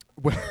know?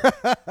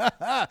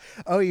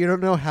 Oh, you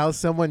don't know how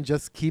someone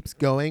just keeps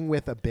going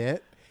with a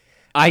bit?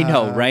 I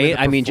know, With right? a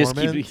I mean, just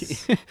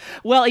performance? keep.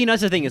 Well,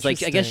 that's the thing is, like,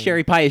 I guess Interesting.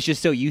 Sherry Pie is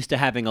just so used to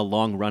having a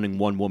long-running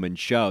one-woman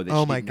show that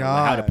Oh she my didn't know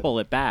how to God. pull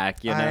it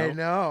back. You know? I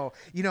know.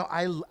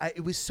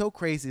 It was so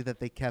crazy that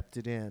they kept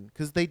it in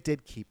because they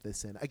did keep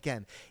this in.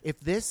 Again, if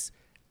this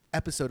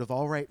episode of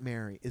All Right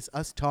Mary is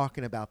us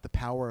talking about the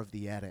power of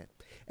the edit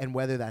and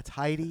whether that's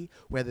Heidi,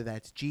 whether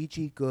that's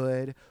Gigi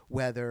Good,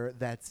 whether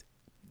that's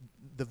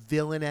the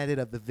villain edit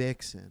of the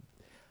Vixen,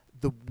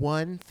 the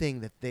one thing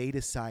that they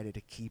decided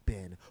to keep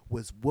in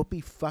was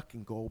Whoopi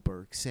fucking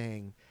Goldberg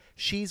saying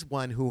she's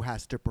one who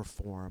has to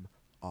perform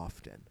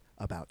often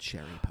about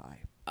Sherry Pie.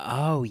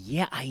 Oh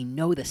yeah, I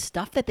know the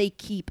stuff that they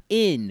keep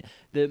in.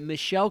 The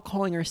Michelle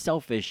calling her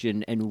selfish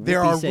and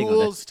There Whoopi are saying all that.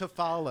 rules to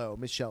follow,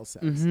 Michelle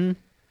says. Mm-hmm.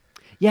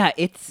 Yeah,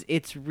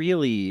 it's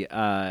really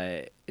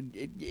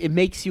it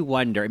makes you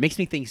wonder. It makes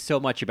me think so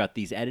much about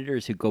these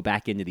editors who go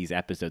back into these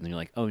episodes and you're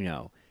like, oh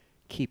no,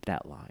 keep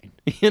that line,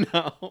 you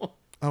know?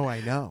 Oh,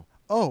 I know.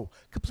 Oh,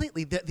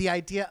 completely. The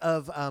idea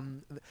of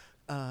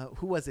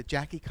who was it?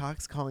 Jackie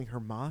Cox calling her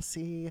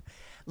Mossy,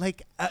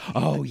 like.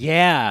 Oh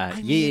yeah, I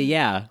yeah, mean-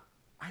 yeah.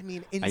 I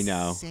mean, I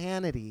know.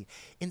 insanity,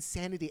 and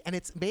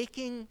it's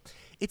making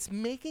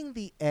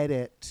the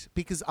edit,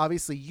 because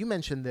obviously you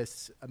mentioned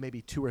this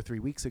maybe 2 or 3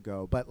 weeks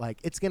ago, but like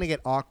it's gonna get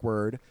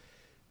awkward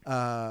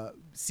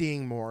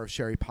seeing more of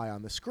Sherry Pie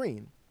on the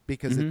screen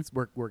because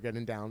we're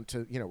getting down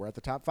to we're at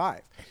the top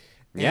 5,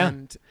 Yeah.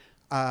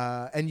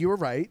 and you were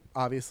right.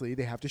 Obviously,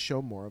 they have to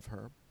show more of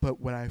her. But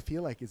what I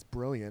feel like is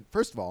brilliant.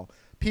 First of all,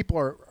 people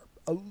are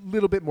a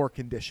little bit more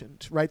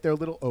conditioned, right? They're a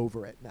little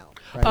over it now.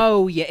 Right?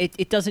 Oh yeah,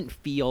 it doesn't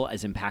feel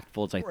as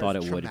impactful as I Or thought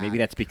as it would. Maybe traumatic,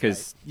 that's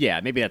because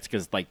maybe that's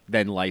because like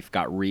then life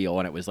got real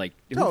and it was like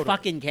who Totally.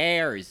 fucking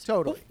cares?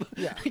 Totally.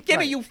 Yeah. Give me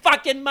right. you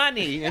fucking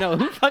money.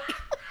 Who fucking.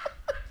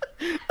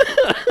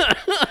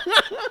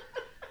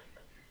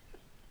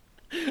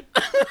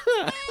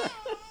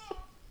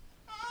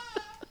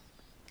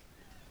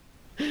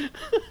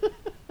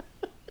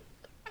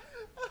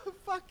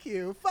 Fuck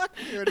you. Fuck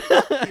you. And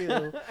fuck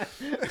you.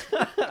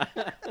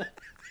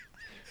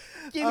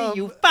 Give me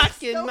you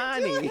fucking don't do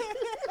money. it.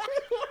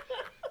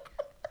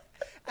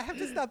 I have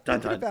to stop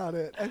thinking about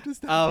it. I have to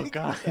stop Oh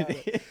thinking god. about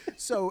it.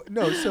 So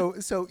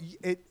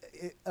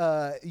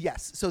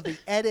yes. So the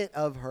edit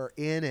of her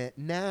in it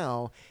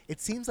now,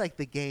 it seems like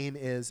the game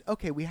is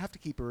okay. We have to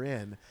keep her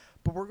in,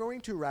 but we're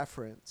going to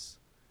reference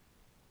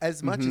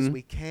as much as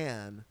we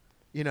can,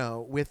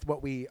 with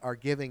what we are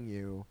giving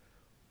you.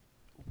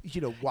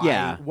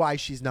 Why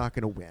she's not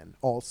going to win.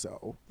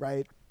 Also,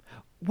 right?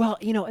 Well,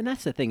 and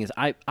that's the thing is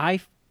I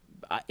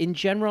in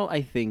general,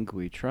 I think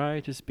we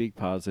try to speak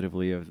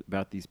positively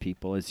about these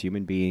people as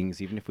human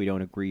beings, even if we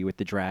don't agree with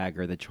the drag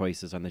or the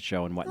choices on the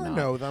show and We whatnot. don't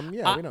know them.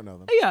 Yeah, we don't know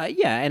them.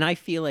 Yeah, and I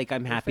feel like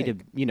I'm happy fake.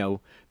 to,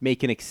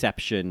 make an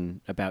exception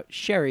about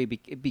Sherry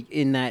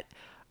in that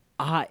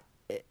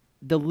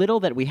the little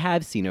that we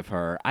have seen of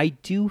her, I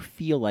do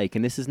feel like,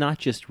 and this is not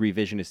just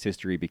revisionist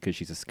history because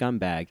she's a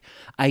scumbag,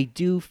 I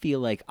do feel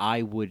like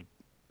I would,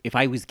 if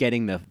I was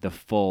getting the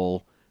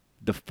full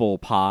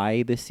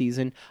pie this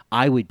season,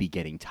 I would be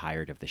getting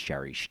tired of the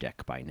Sherry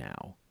shtick by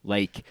now.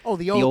 Like, Oh,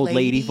 the the old old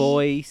lady lady?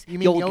 voice, You mean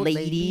the the old old lady,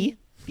 lady?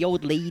 the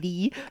old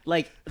lady,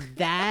 like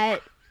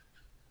that.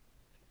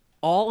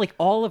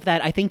 All of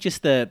that, I think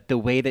just the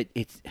way that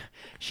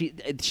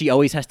she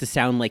always has to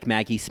sound like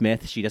Maggie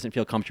Smith. She doesn't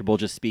feel comfortable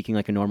just speaking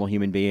like a normal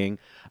human being.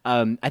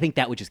 I think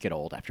that would just get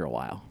old after a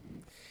while.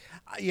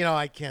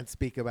 I can't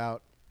speak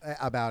about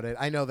it.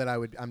 I know that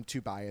I'm too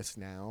biased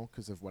now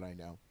because of what I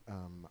know.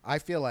 I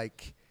feel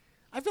like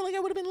I feel like I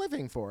would have been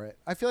living for it.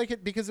 I feel like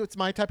it because it's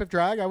my type of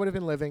drag. I would have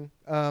been living.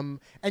 And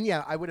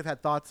yeah, I would have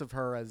had thoughts of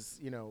her as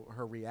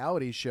her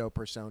reality show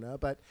persona.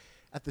 But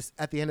at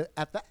the end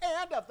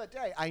of the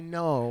day, I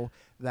know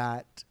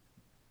that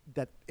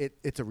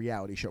it's a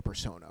reality show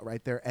persona,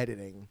 right? They're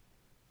editing,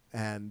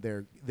 and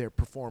they're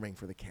performing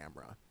for the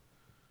camera.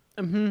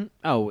 Mm-hmm.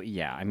 Oh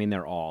yeah, I mean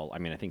they're all. I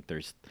mean I think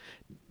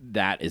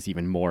that is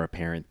even more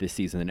apparent this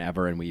season than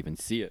ever, and we even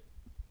see it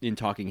in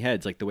Talking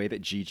Heads, like the way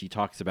that Gigi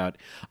talks about,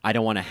 I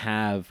don't want to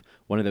have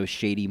one of those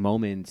shady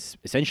moments,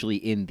 essentially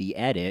in the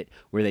edit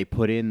where they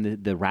put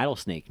in the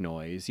rattlesnake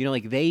noise.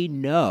 Like they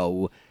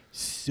know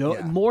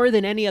more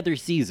than any other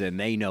season.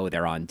 They know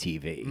they're on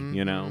TV.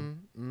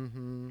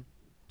 Mm-hmm.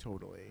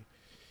 Totally.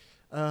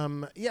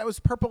 Yeah, it was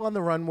purple on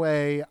the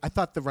runway. I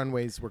thought the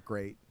runways were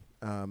great.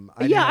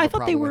 I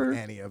thought they were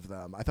any of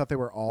them. I thought they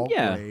were all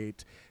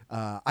great.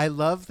 I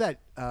love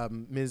that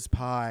Ms.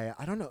 Pie.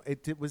 I don't know.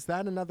 Was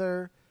that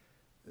another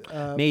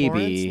maybe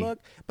Florence look?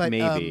 But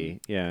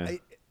yeah.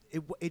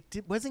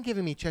 It wasn't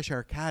giving me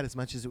Cheshire Cat as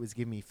much as it was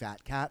giving me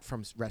Fat Cat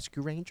from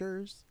Rescue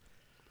Rangers.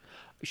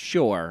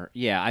 Sure.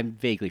 Yeah, I'm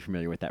vaguely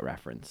familiar with that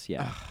reference.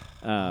 Yeah.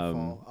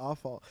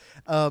 Awful.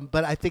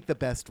 But I think the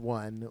best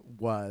one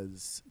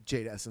was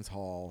Jada Essence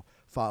Hall,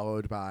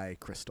 followed by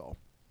Crystal.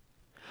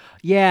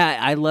 Yeah,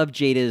 I love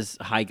Jada's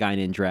high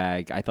Guinan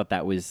drag. I thought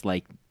that was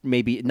like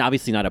maybe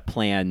obviously not a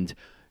planned,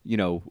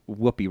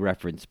 Whoopi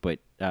reference, but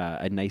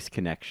a nice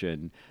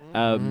connection.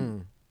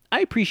 I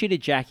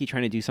appreciated Jackie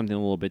trying to do something a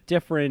little bit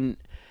different.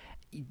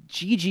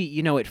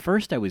 Gigi, at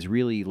first I was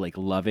really like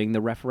loving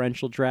the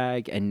referential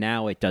drag, and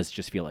now it does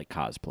just feel like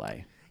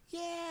cosplay.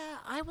 Yeah,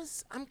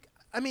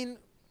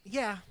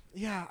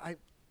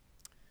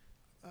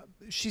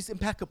 she's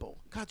impeccable.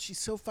 God, she's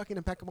so fucking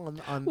impeccable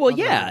on. Well, on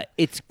yeah,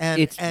 it's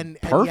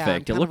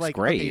perfect. It looks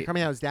great. Okay, you're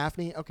coming out as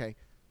Daphne. Okay,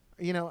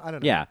 I don't know.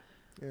 Yeah.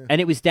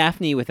 And it was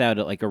Daphne without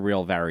a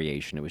real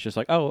variation. It was just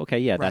like, oh, okay,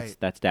 yeah, Right.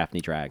 that's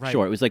Daphne drag. Right.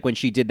 Sure. It was like when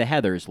she did the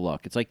Heathers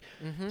look. It's like,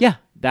 yeah,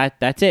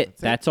 that's it.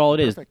 That's all it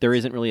is. Perfect. There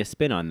isn't really a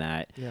spin on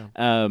that. Yeah.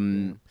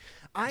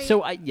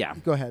 Yeah.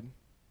 Go ahead.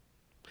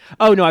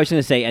 Oh no, I was going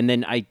to say, and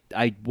then I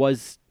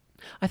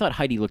thought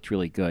Heidi looked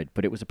really good,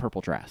 but it was a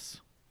purple dress.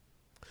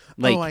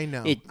 Like, I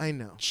know. I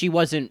know. She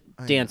wasn't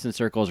dancing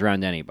circles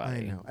around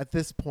anybody. I know. At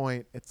this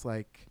point, it's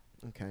like,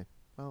 okay,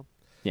 well.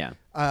 Yeah.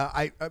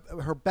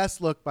 Her best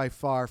look by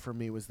far for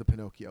me was the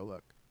Pinocchio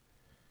look.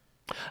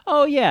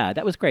 Oh yeah,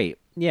 that was great.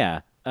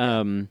 Yeah.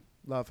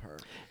 Love her.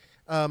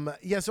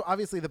 So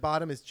obviously the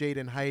bottom is Jade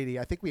and Heidi.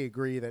 I think we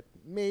agree that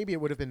maybe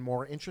it would have been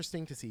more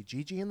interesting to see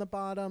Gigi in the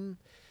bottom.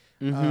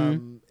 I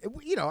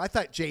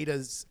thought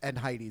Jada's and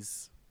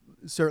Heidi's,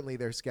 certainly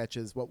their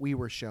sketches, what we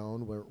were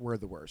shown were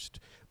the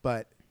worst.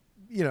 But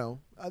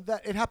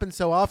that it happens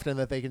so often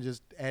that they can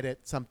just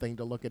edit something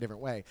to look a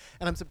different way.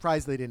 And I'm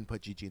surprised they didn't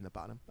put Gigi in the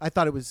bottom. I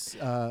thought it was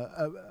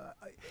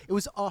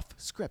off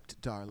script,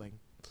 darling.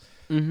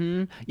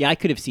 Mm-hmm. Yeah, I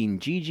could have seen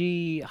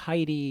Gigi,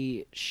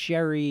 Heidi,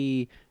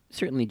 Sherry,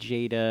 certainly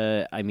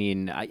Jada. I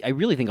mean, I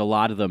really think a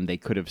lot of them they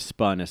could have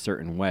spun a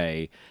certain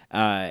way.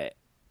 I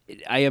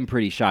am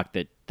pretty shocked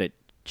that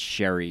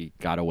Sherry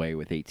got away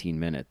with 18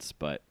 minutes,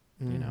 but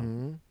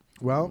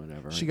Well,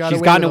 whatever. she's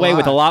gotten away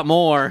with a lot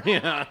more.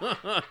 Yeah.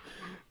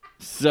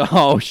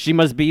 So she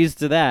must be used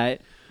to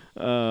that.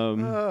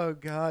 Oh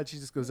God, she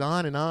just goes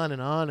on and on and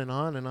on and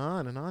on and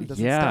on and on.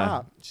 Doesn't Yeah.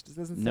 stop. She just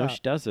doesn't No, stop.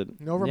 she doesn't.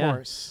 No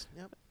remorse.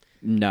 Yep.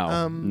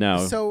 No,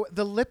 no. So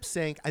the lip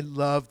sync, I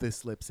love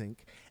this lip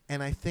sync,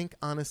 and I think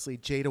honestly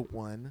Jada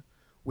won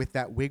with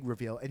that wig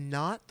reveal, and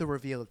not the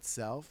reveal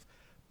itself,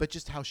 but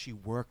just how she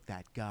worked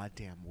that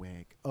goddamn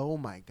wig. Oh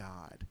my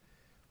God.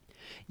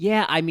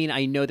 Yeah, I mean,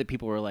 I know that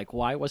people were like,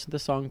 why wasn't the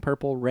song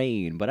Purple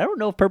Rain? But I don't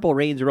know if Purple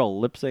Rain's a real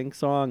lip sync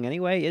song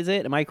anyway. Is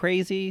it? Am I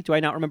crazy? Do I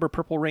not remember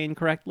Purple Rain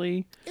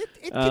correctly?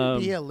 It can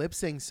be a lip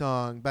sync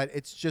song, but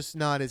it's just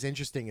not as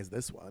interesting as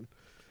this one.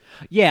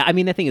 Yeah, I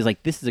mean, the thing is,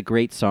 like, this is a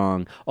great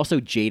song. Also,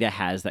 Jada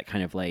has that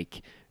kind of,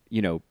 like,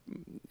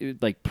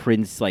 like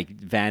Prince, like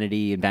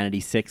Vanity and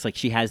Vanity 6. Like,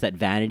 she has that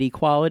vanity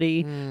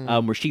quality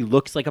where she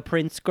looks like a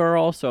Prince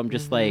girl. So I'm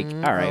just like,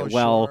 all right,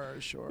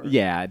 sure.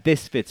 Yeah,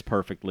 this fits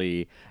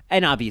perfectly.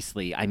 And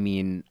obviously, I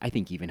mean, I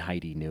think even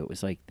Heidi knew. It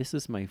was like, this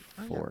is my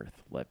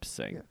fourth lip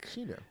sync.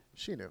 Yeah,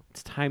 she knew.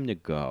 It's time to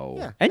go.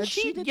 Yeah, and and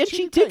she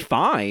she did did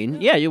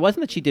fine. Yeah, it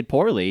wasn't that she did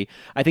poorly.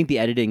 I think the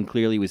editing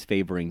clearly was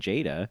favoring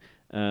Jada.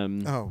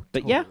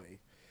 But yeah.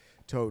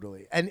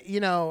 Totally. And,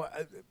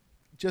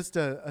 just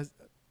a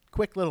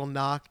quick little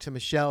knock to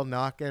Michelle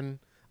knocking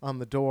on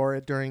the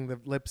door during the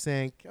lip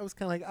sync. I was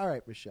kind of like, all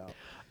right, Michelle.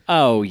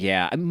 Oh,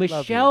 yeah.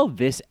 Michelle,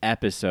 this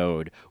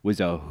episode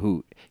was a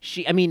hoot.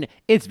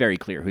 It's very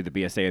clear who the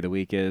BSA of the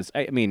week is.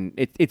 I mean,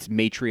 it's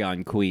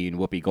Matreon Queen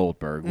Whoopi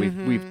Goldberg.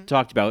 We've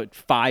talked about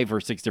 5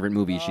 or 6 different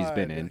movies she's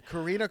been in.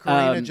 Karina,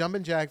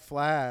 Jumpin' Jack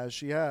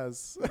Flash,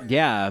 yes.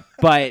 Yeah,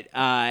 but,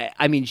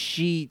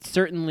 she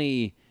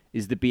certainly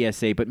is the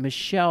BSA, but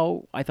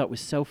Michelle I thought was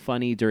so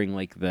funny during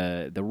like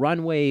the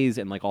runways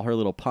and like all her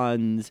little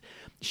puns.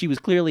 She was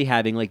clearly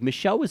having like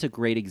Michelle was a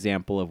great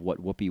example of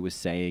what Whoopi was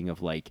saying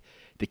of like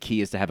the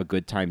key is to have a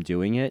good time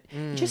doing it.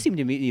 It just seemed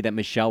to me that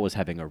Michelle was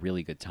having a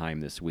really good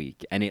time this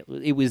week, and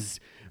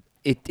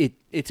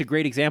it's a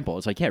great example.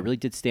 It's like, yeah, it really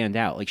did stand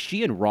out. Like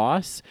she and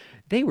Ross,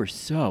 they were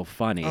so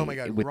funny. Oh my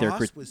God, with Ross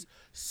their was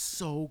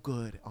so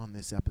good on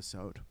this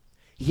episode.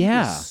 He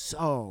Yeah. was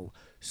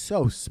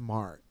so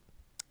smart.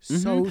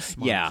 So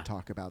smart Yeah. to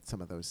talk about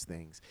some of those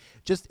things.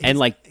 Just and his-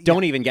 like,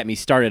 don't yeah. even get me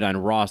started on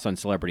Ross on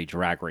Celebrity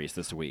Drag Race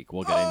this week.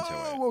 We'll get into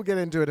it. We'll get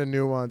into it in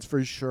nuance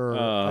for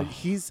sure.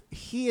 He's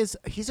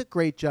a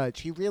great judge.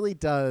 He really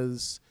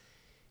does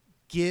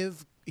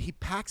he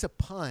packs a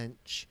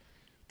punch,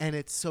 and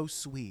it's so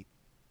sweet.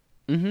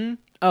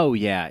 Oh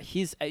yeah,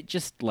 he's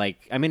just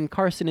like, I mean,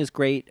 Carson is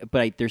great,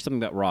 but there's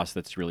something about Ross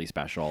that's really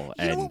special.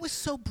 You know what was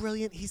so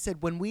brilliant? He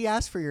said, when we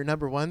asked for your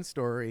number one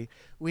story,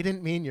 we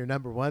didn't mean your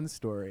number one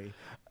story.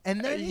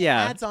 And then he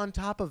yeah. adds on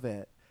top of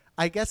it,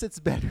 I guess it's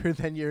better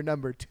than your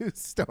number two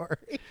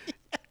story.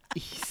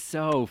 He's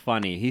so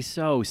funny. He's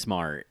so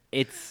smart.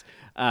 It's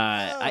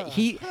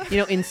he, you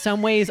know, in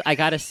some ways, I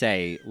gotta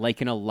say,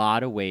 like in a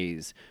lot of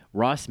ways,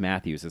 Ross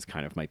Matthews is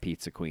kind of my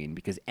pizza queen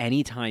because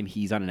anytime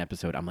he's on an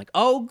episode, I'm like,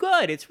 oh,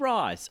 good, it's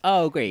Ross.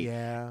 Oh, great.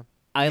 Yeah.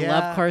 I Yeah,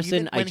 love Carson.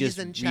 even I when just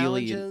he's in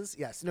really, challenges.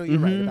 Yes, no, you're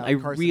right about I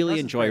Carson. really Ross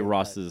is enjoy great, but-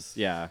 Ross's.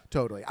 Yeah.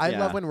 Totally. I Yeah.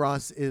 love when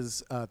Ross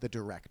is the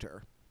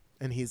director.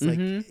 And he's like,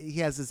 he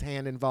has his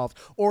hand involved,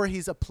 or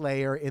he's a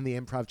player in the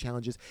improv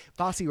challenges.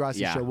 Bossy Ross's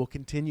Yeah. show will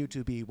continue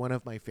to be one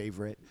of my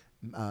favorite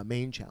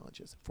main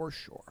challenges, for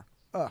sure.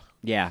 Ugh.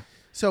 Yeah.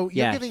 So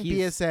you're Yeah, giving he's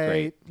BSA,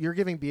 great. you're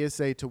giving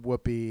BSA to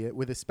Whoopi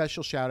with a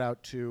special shout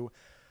out to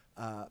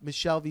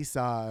Michelle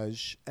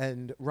Visage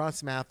and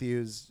Ross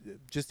Matthews.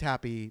 Just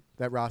happy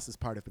that Ross is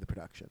part of the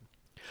production.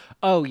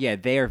 Oh yeah,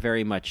 they are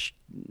very much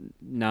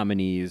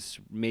nominees.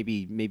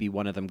 Maybe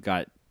one of them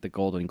got the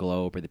Golden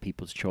Globe or the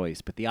People's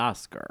Choice, but the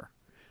Oscar,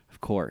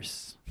 of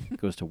course,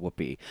 goes to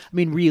Whoopi. I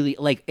mean, really,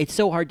 like it's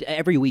so hard.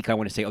 Every week, I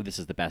want to say, "Oh, this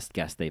is the best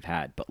guest they've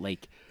had," but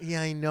like,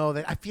 Yeah, I know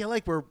that. I feel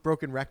like we're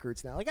broken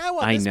records now. Like I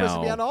want I this person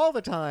to be know. on all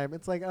the time.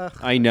 It's like, ugh.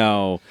 I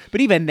know,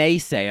 but even they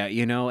say it,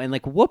 you know, and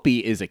like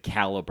Whoopi is a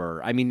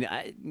caliber. I mean,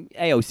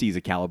 AOC is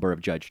a caliber of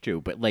judge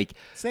too, but like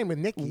Same with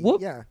Nikki.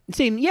 Whoop, Yeah.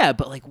 same, yeah,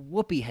 but like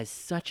Whoopi has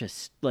such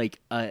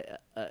an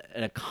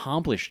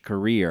accomplished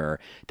career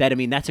that I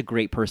mean that's a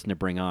great person to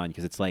bring on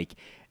because it's like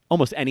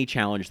almost any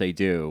challenge they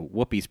do,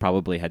 Whoopi's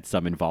probably had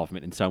some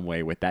involvement in some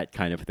way with that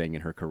kind of thing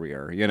in her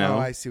career. You know, Oh,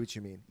 I see what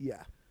you mean.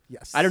 Yeah.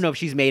 Yes. I don't know if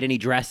she's made any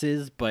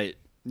dresses, but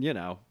you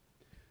know,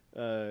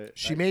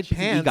 She made she's an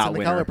pants EGOT in the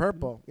winner. color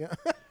purple. Yeah.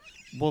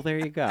 Well, there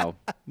you go.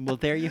 Well,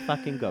 there you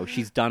fucking go.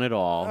 She's done it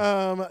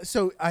all.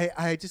 So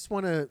I just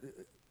want to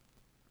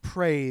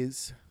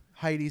praise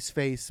Heidi's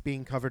face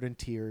being covered in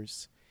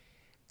tears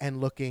and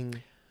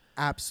looking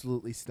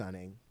absolutely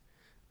stunning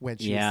when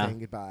she Yeah. was saying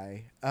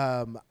goodbye.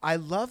 I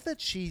love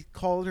that she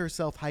called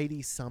herself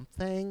Heidi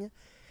something.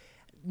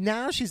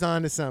 Now she's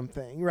on to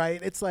something,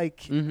 right? It's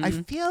like, Mm-hmm. I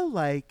feel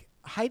like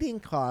Heidi in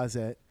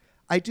Closet,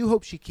 I do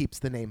hope she keeps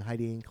the name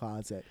Heidi in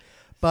Closet.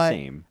 But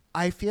Same.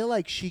 I feel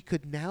like she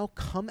could now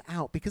come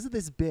out because of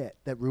this bit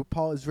that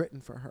RuPaul has written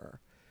for her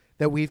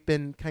that we've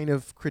been kind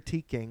of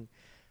critiquing.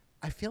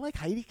 I feel like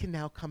Heidi can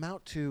now come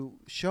out to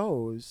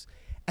shows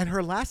and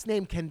her last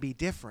name can be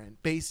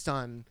different based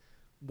on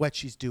what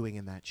she's doing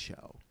in that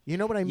show. You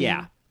know what I mean?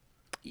 Yeah.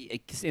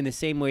 In the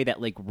same way that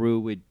like Rue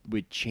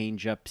would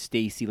change up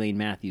Stacey Lane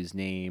Matthews'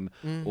 name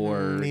or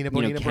Nina you know,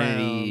 Bonina Kennedy,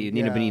 Brown.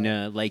 Nina Yeah.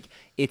 Bonina, like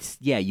it's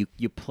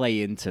you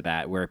play into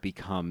that where it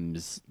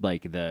becomes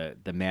like the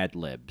Mad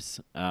Libs.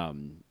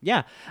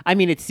 Yeah, I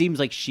mean it seems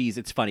like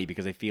it's funny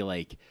because I feel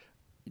like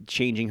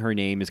changing her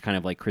name is kind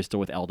of like Crystal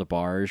with El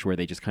DeBarge, where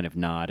they just kind of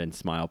nod and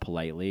smile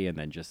politely and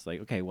then just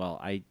like, okay, well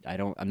I'm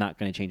not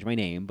going to change my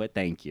name, but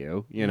thank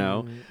you, you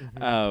know.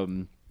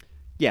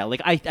 Yeah,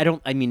 like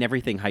I mean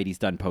everything Heidi's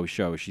done post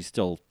show, she's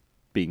still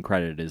being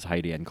credited as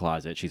Heidi in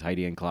Closet. She's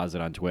Heidi in Closet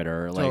on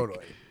Twitter. Like,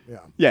 Totally. Yeah.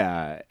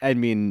 yeah, I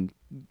mean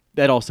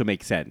that also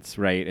makes sense,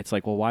 right? It's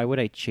like, well, why would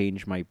I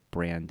change my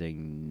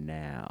branding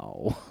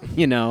now?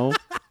 You know?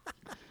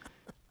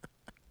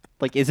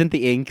 Like, isn't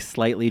the ink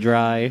slightly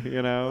dry,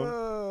 you know?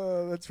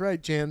 Oh, that's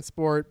right. Jan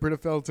Sport, Britta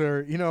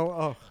Filter. You know,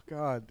 oh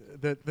God,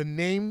 the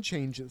name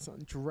changes on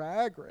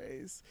Drag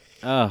Race.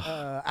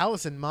 Ugh.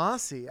 Allison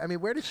Mossy. I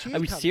mean, where did she I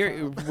mean,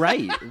 come from?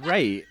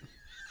 right.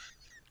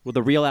 Will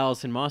the real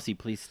Allison Mossy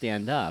please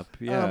stand up?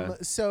 Yeah.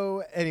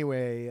 So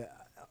anyway,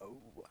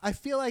 I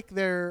feel like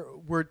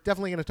we're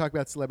definitely going to talk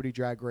about Celebrity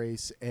Drag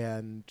Race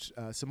and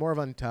some more of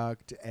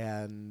Untucked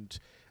and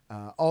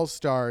All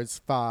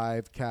Stars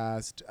 5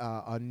 cast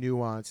on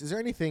Nuance. Is there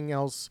anything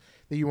else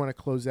that you want to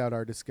close out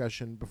our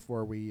discussion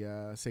before we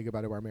say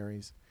goodbye to our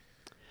Marys?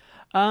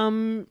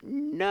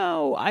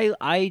 No,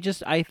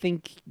 I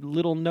think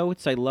little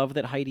notes. I love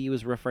that Heidi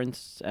was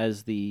referenced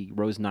as the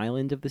Rose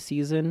Nyland of the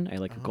season. I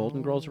like a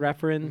Golden Girls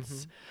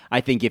reference.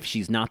 I think if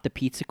she's not the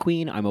pizza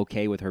queen, I'm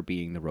okay with her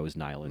being the Rose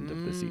Nyland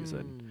of the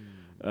season.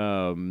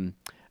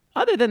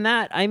 other than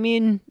that, I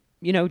mean,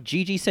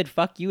 Gigi said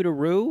 "fuck you" to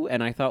Rue,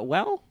 and I thought,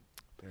 well,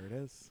 There it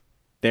is.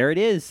 there it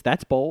is.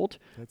 That's bold.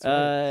 That's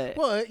right.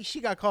 Well,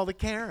 she got called a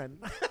Karen.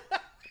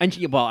 And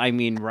I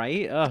mean,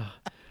 right?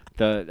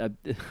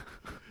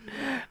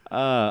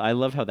 I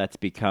love how that's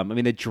become. I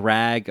mean, the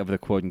drag of the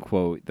quote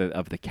unquote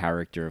of the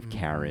character of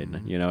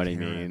Karen. You know what I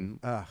mean?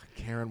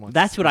 Karen wants.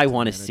 That's to what I speak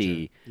want to the see.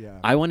 manager. Yeah.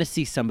 I want to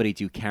see somebody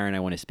do Karen. I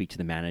want to speak to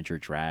the manager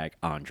drag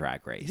on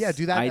Drag Race. Yeah,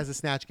 do that as a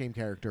Snatch Game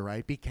character,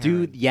 right? Be Karen.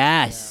 Dude,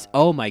 yes. Yeah.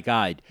 Oh my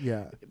God.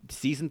 Yeah.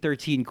 Season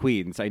 13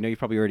 Queens. I know you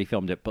probably already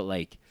filmed it, but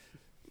like,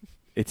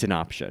 it's an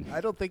option. I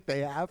don't think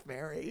they have,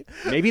 Mary.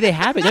 Maybe they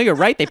haven't. No, you're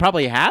right. They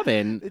probably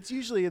haven't. It's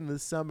usually in the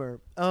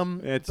summer.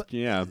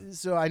 Yeah.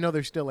 So I know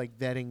they're still like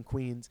vetting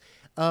queens.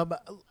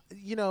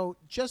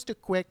 Just a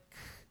quick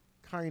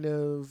kind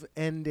of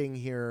ending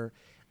here.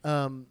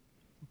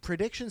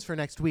 Predictions for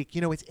next week.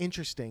 It's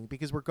interesting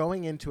because we're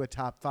going into a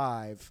top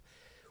 5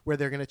 where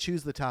they're going to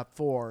choose the top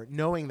 4,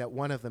 knowing that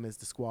one of them is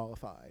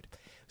disqualified.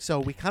 So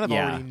we kind of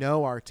already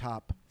know our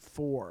top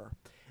 4.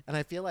 And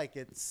I feel like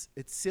it's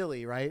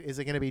silly, right? Is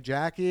it going to be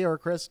Jackie or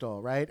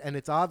Crystal, right? And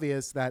it's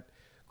obvious that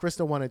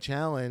Crystal won a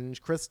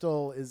challenge.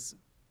 Crystal is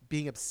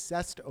being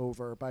obsessed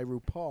over by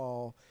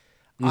RuPaul.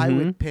 I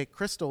would pick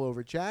Crystal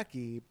over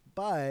Jackie,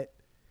 but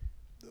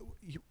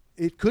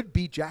it could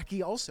be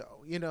Jackie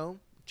also,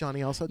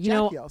 Johnny also,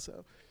 Jackie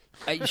also.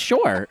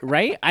 Sure,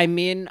 right? I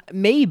mean,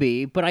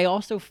 maybe, but I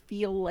also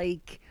feel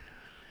like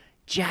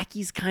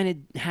Jackie's kind of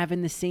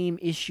having the same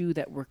issue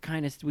that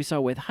we saw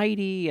with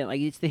Heidi, and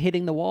like it's the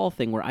hitting the wall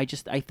thing where I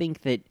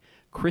think that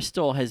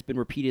Crystal has been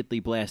repeatedly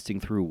blasting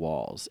through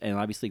walls, and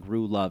obviously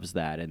Rue loves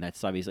that, and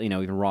that's obviously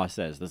even Ross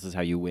says this is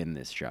how you win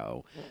this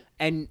show,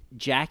 and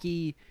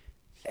Jackie.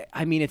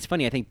 I mean, it's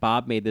funny. I think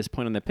Bob made this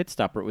point on the pit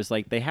stop where it was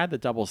like they had the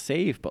double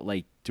save, but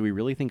like, do we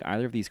really think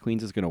either of these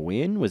queens is going to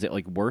win? Was it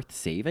like worth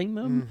saving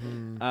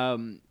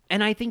them?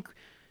 And I think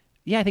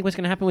what's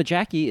going to happen with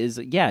Jackie is,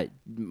 I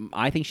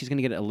think she's going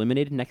to get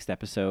eliminated next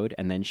episode,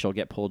 and then she'll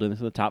get pulled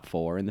into the top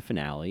 4 in the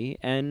finale,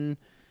 and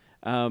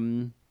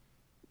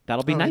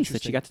that'll be nice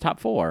that she got to top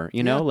 4.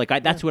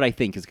 That's what I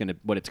think is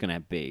what it's going to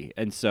be,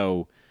 and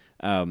so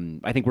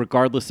I think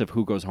regardless of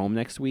who goes home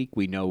next week,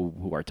 we know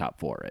who our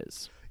top 4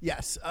 is.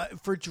 Yes,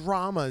 for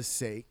drama's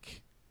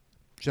sake,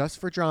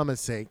 just for drama's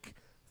sake,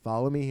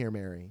 follow me here,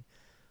 Mary.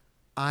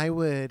 I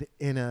would,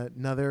 in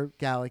another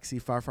galaxy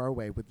far, far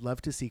away, would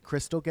love to see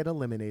Crystal get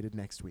eliminated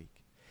next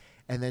week.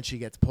 And then she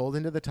gets pulled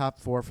into the top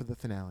 4 for the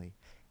finale.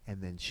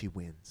 And then she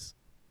wins.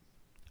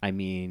 I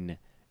mean,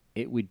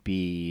 it would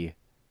be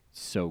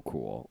so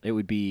cool. It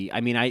would be,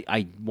 I mean,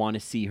 I want to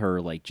see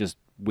her, like, just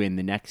win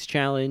the next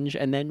challenge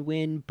and then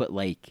win. But,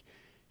 like,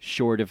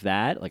 short of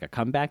that, like a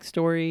comeback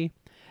story.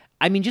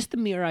 I mean, just the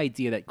mere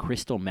idea that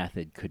Crystal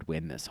Method could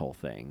win this whole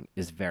thing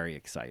is very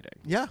exciting.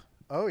 Yeah.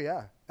 Oh,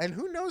 yeah. And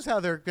who knows how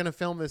they're going to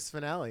film this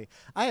finale?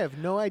 I have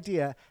no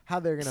idea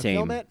how they're going to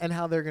film it and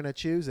how they're going to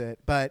choose it.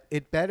 But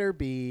it better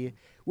be...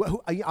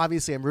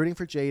 obviously, I'm rooting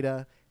for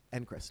Jada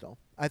and Crystal.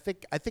 I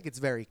think it's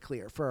very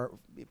clear for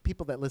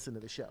people that listen to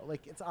the show.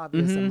 Like, it's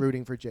obvious I'm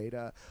rooting for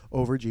Jada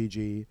over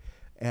Gigi.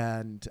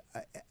 And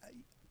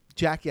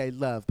Jackie I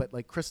love. But,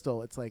 like,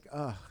 Crystal, it's like,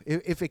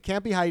 if it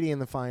can't be Heidi in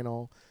the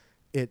final,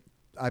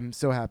 I'm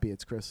so happy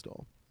it's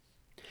Crystal.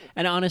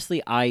 And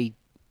honestly,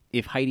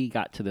 if Heidi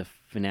got to the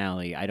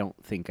finale, I don't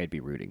think I'd be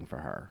rooting for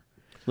her.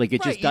 Like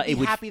it right, you'd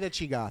be happy that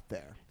she got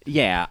there.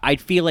 Yeah,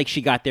 I'd feel like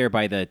she got there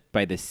by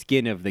the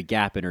skin of the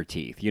gap in her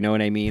teeth. You know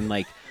what I mean?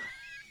 Like,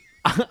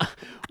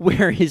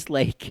 whereas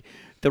like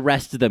the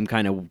rest of them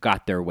kind of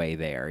got their way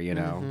there.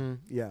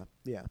 Yeah.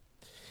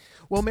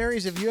 Well,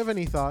 Marys, if you have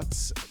any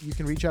thoughts, you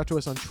can reach out to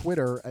us on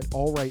Twitter at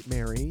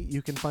AllRightMary.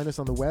 You can find us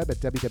on the web at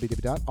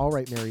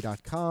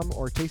www.allrightmary.com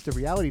or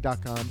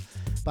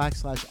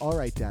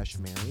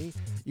tasteofreality.com/allright-mary.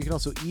 You can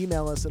also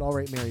email us at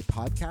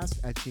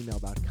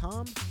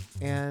allrightmarypodcast@gmail.com.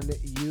 And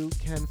you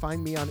can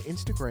find me on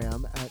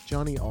Instagram at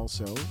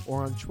JohnnyAlso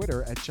or on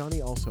Twitter at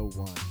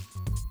JohnnyAlso1.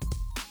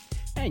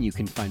 And you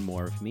can find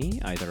more of me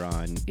either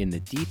on In the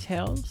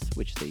Details,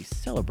 which is a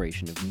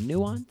celebration of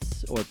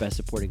nuance, or Best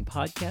Supporting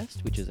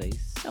Podcast, which is a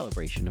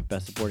celebration of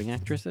Best Supporting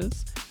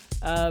Actresses.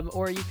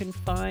 Or you can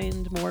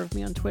find more of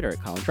me on Twitter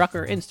at Colin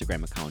Drucker,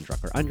 Instagram at Colin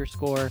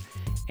Drucker_.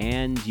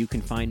 And you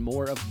can find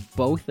more of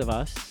both of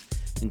us,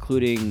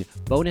 including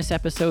bonus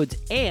episodes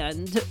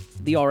and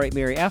the All Right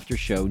Mary After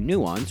Show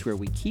Nuance, where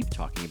we keep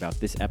talking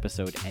about this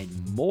episode and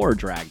more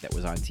drag that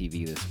was on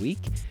TV this week.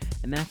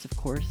 And that's, of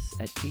course,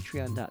 at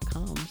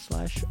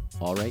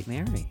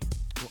patreon.com/allrightmary.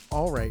 Well,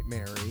 all right,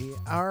 Mary.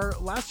 Our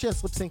last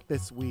chance lip sync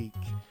this week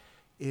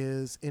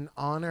is in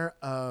honor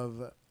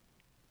of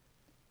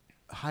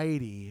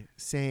Heidi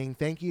saying,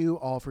 thank you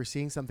all for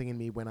seeing something in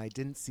me when I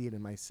didn't see it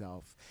in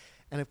myself.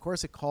 And, of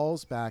course, it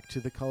calls back to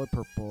The Color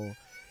Purple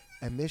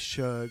and Miss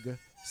Suge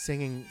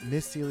singing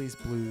Miss Seeley's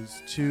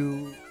Blues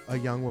to a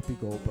young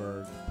Whoopi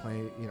Goldberg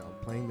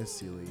playing Miss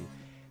Seeley.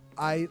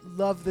 I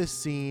love this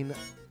scene.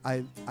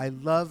 I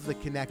love the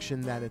connection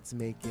that it's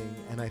making,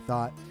 and I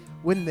thought,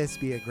 wouldn't this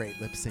be a great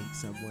lip sync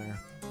somewhere?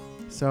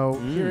 So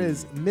here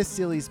is Miss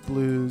Seeley's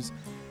Blues,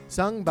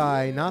 Sung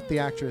by not the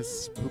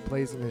actress who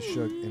plays Miss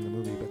Shook in the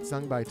movie, but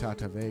sung by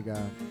Tata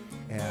Vega.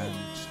 And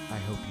I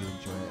hope you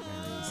enjoy it,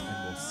 Marys, and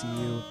we'll see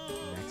you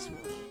next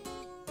week.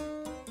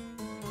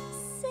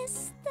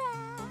 Sister,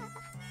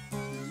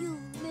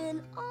 you've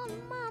been on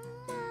my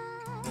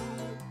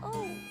mind.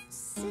 Oh,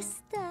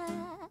 sister,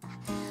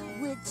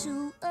 we're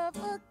two of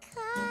a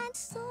kind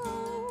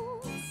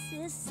soul.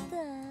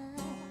 Sister,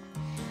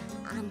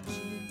 I'm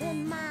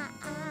keeping my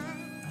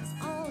eyes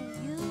on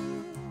you.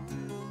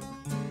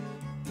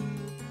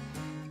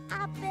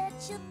 I bet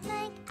you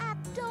think I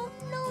don't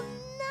know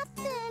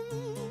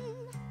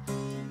nothing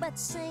but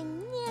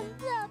singing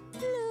the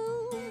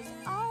blues.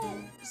 Oh,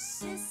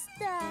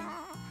 sister,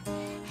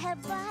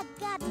 have I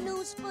got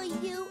news for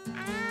you?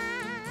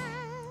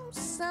 I'm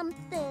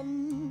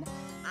something.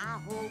 I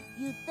hope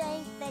you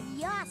think that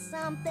you're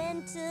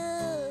something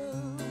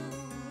too.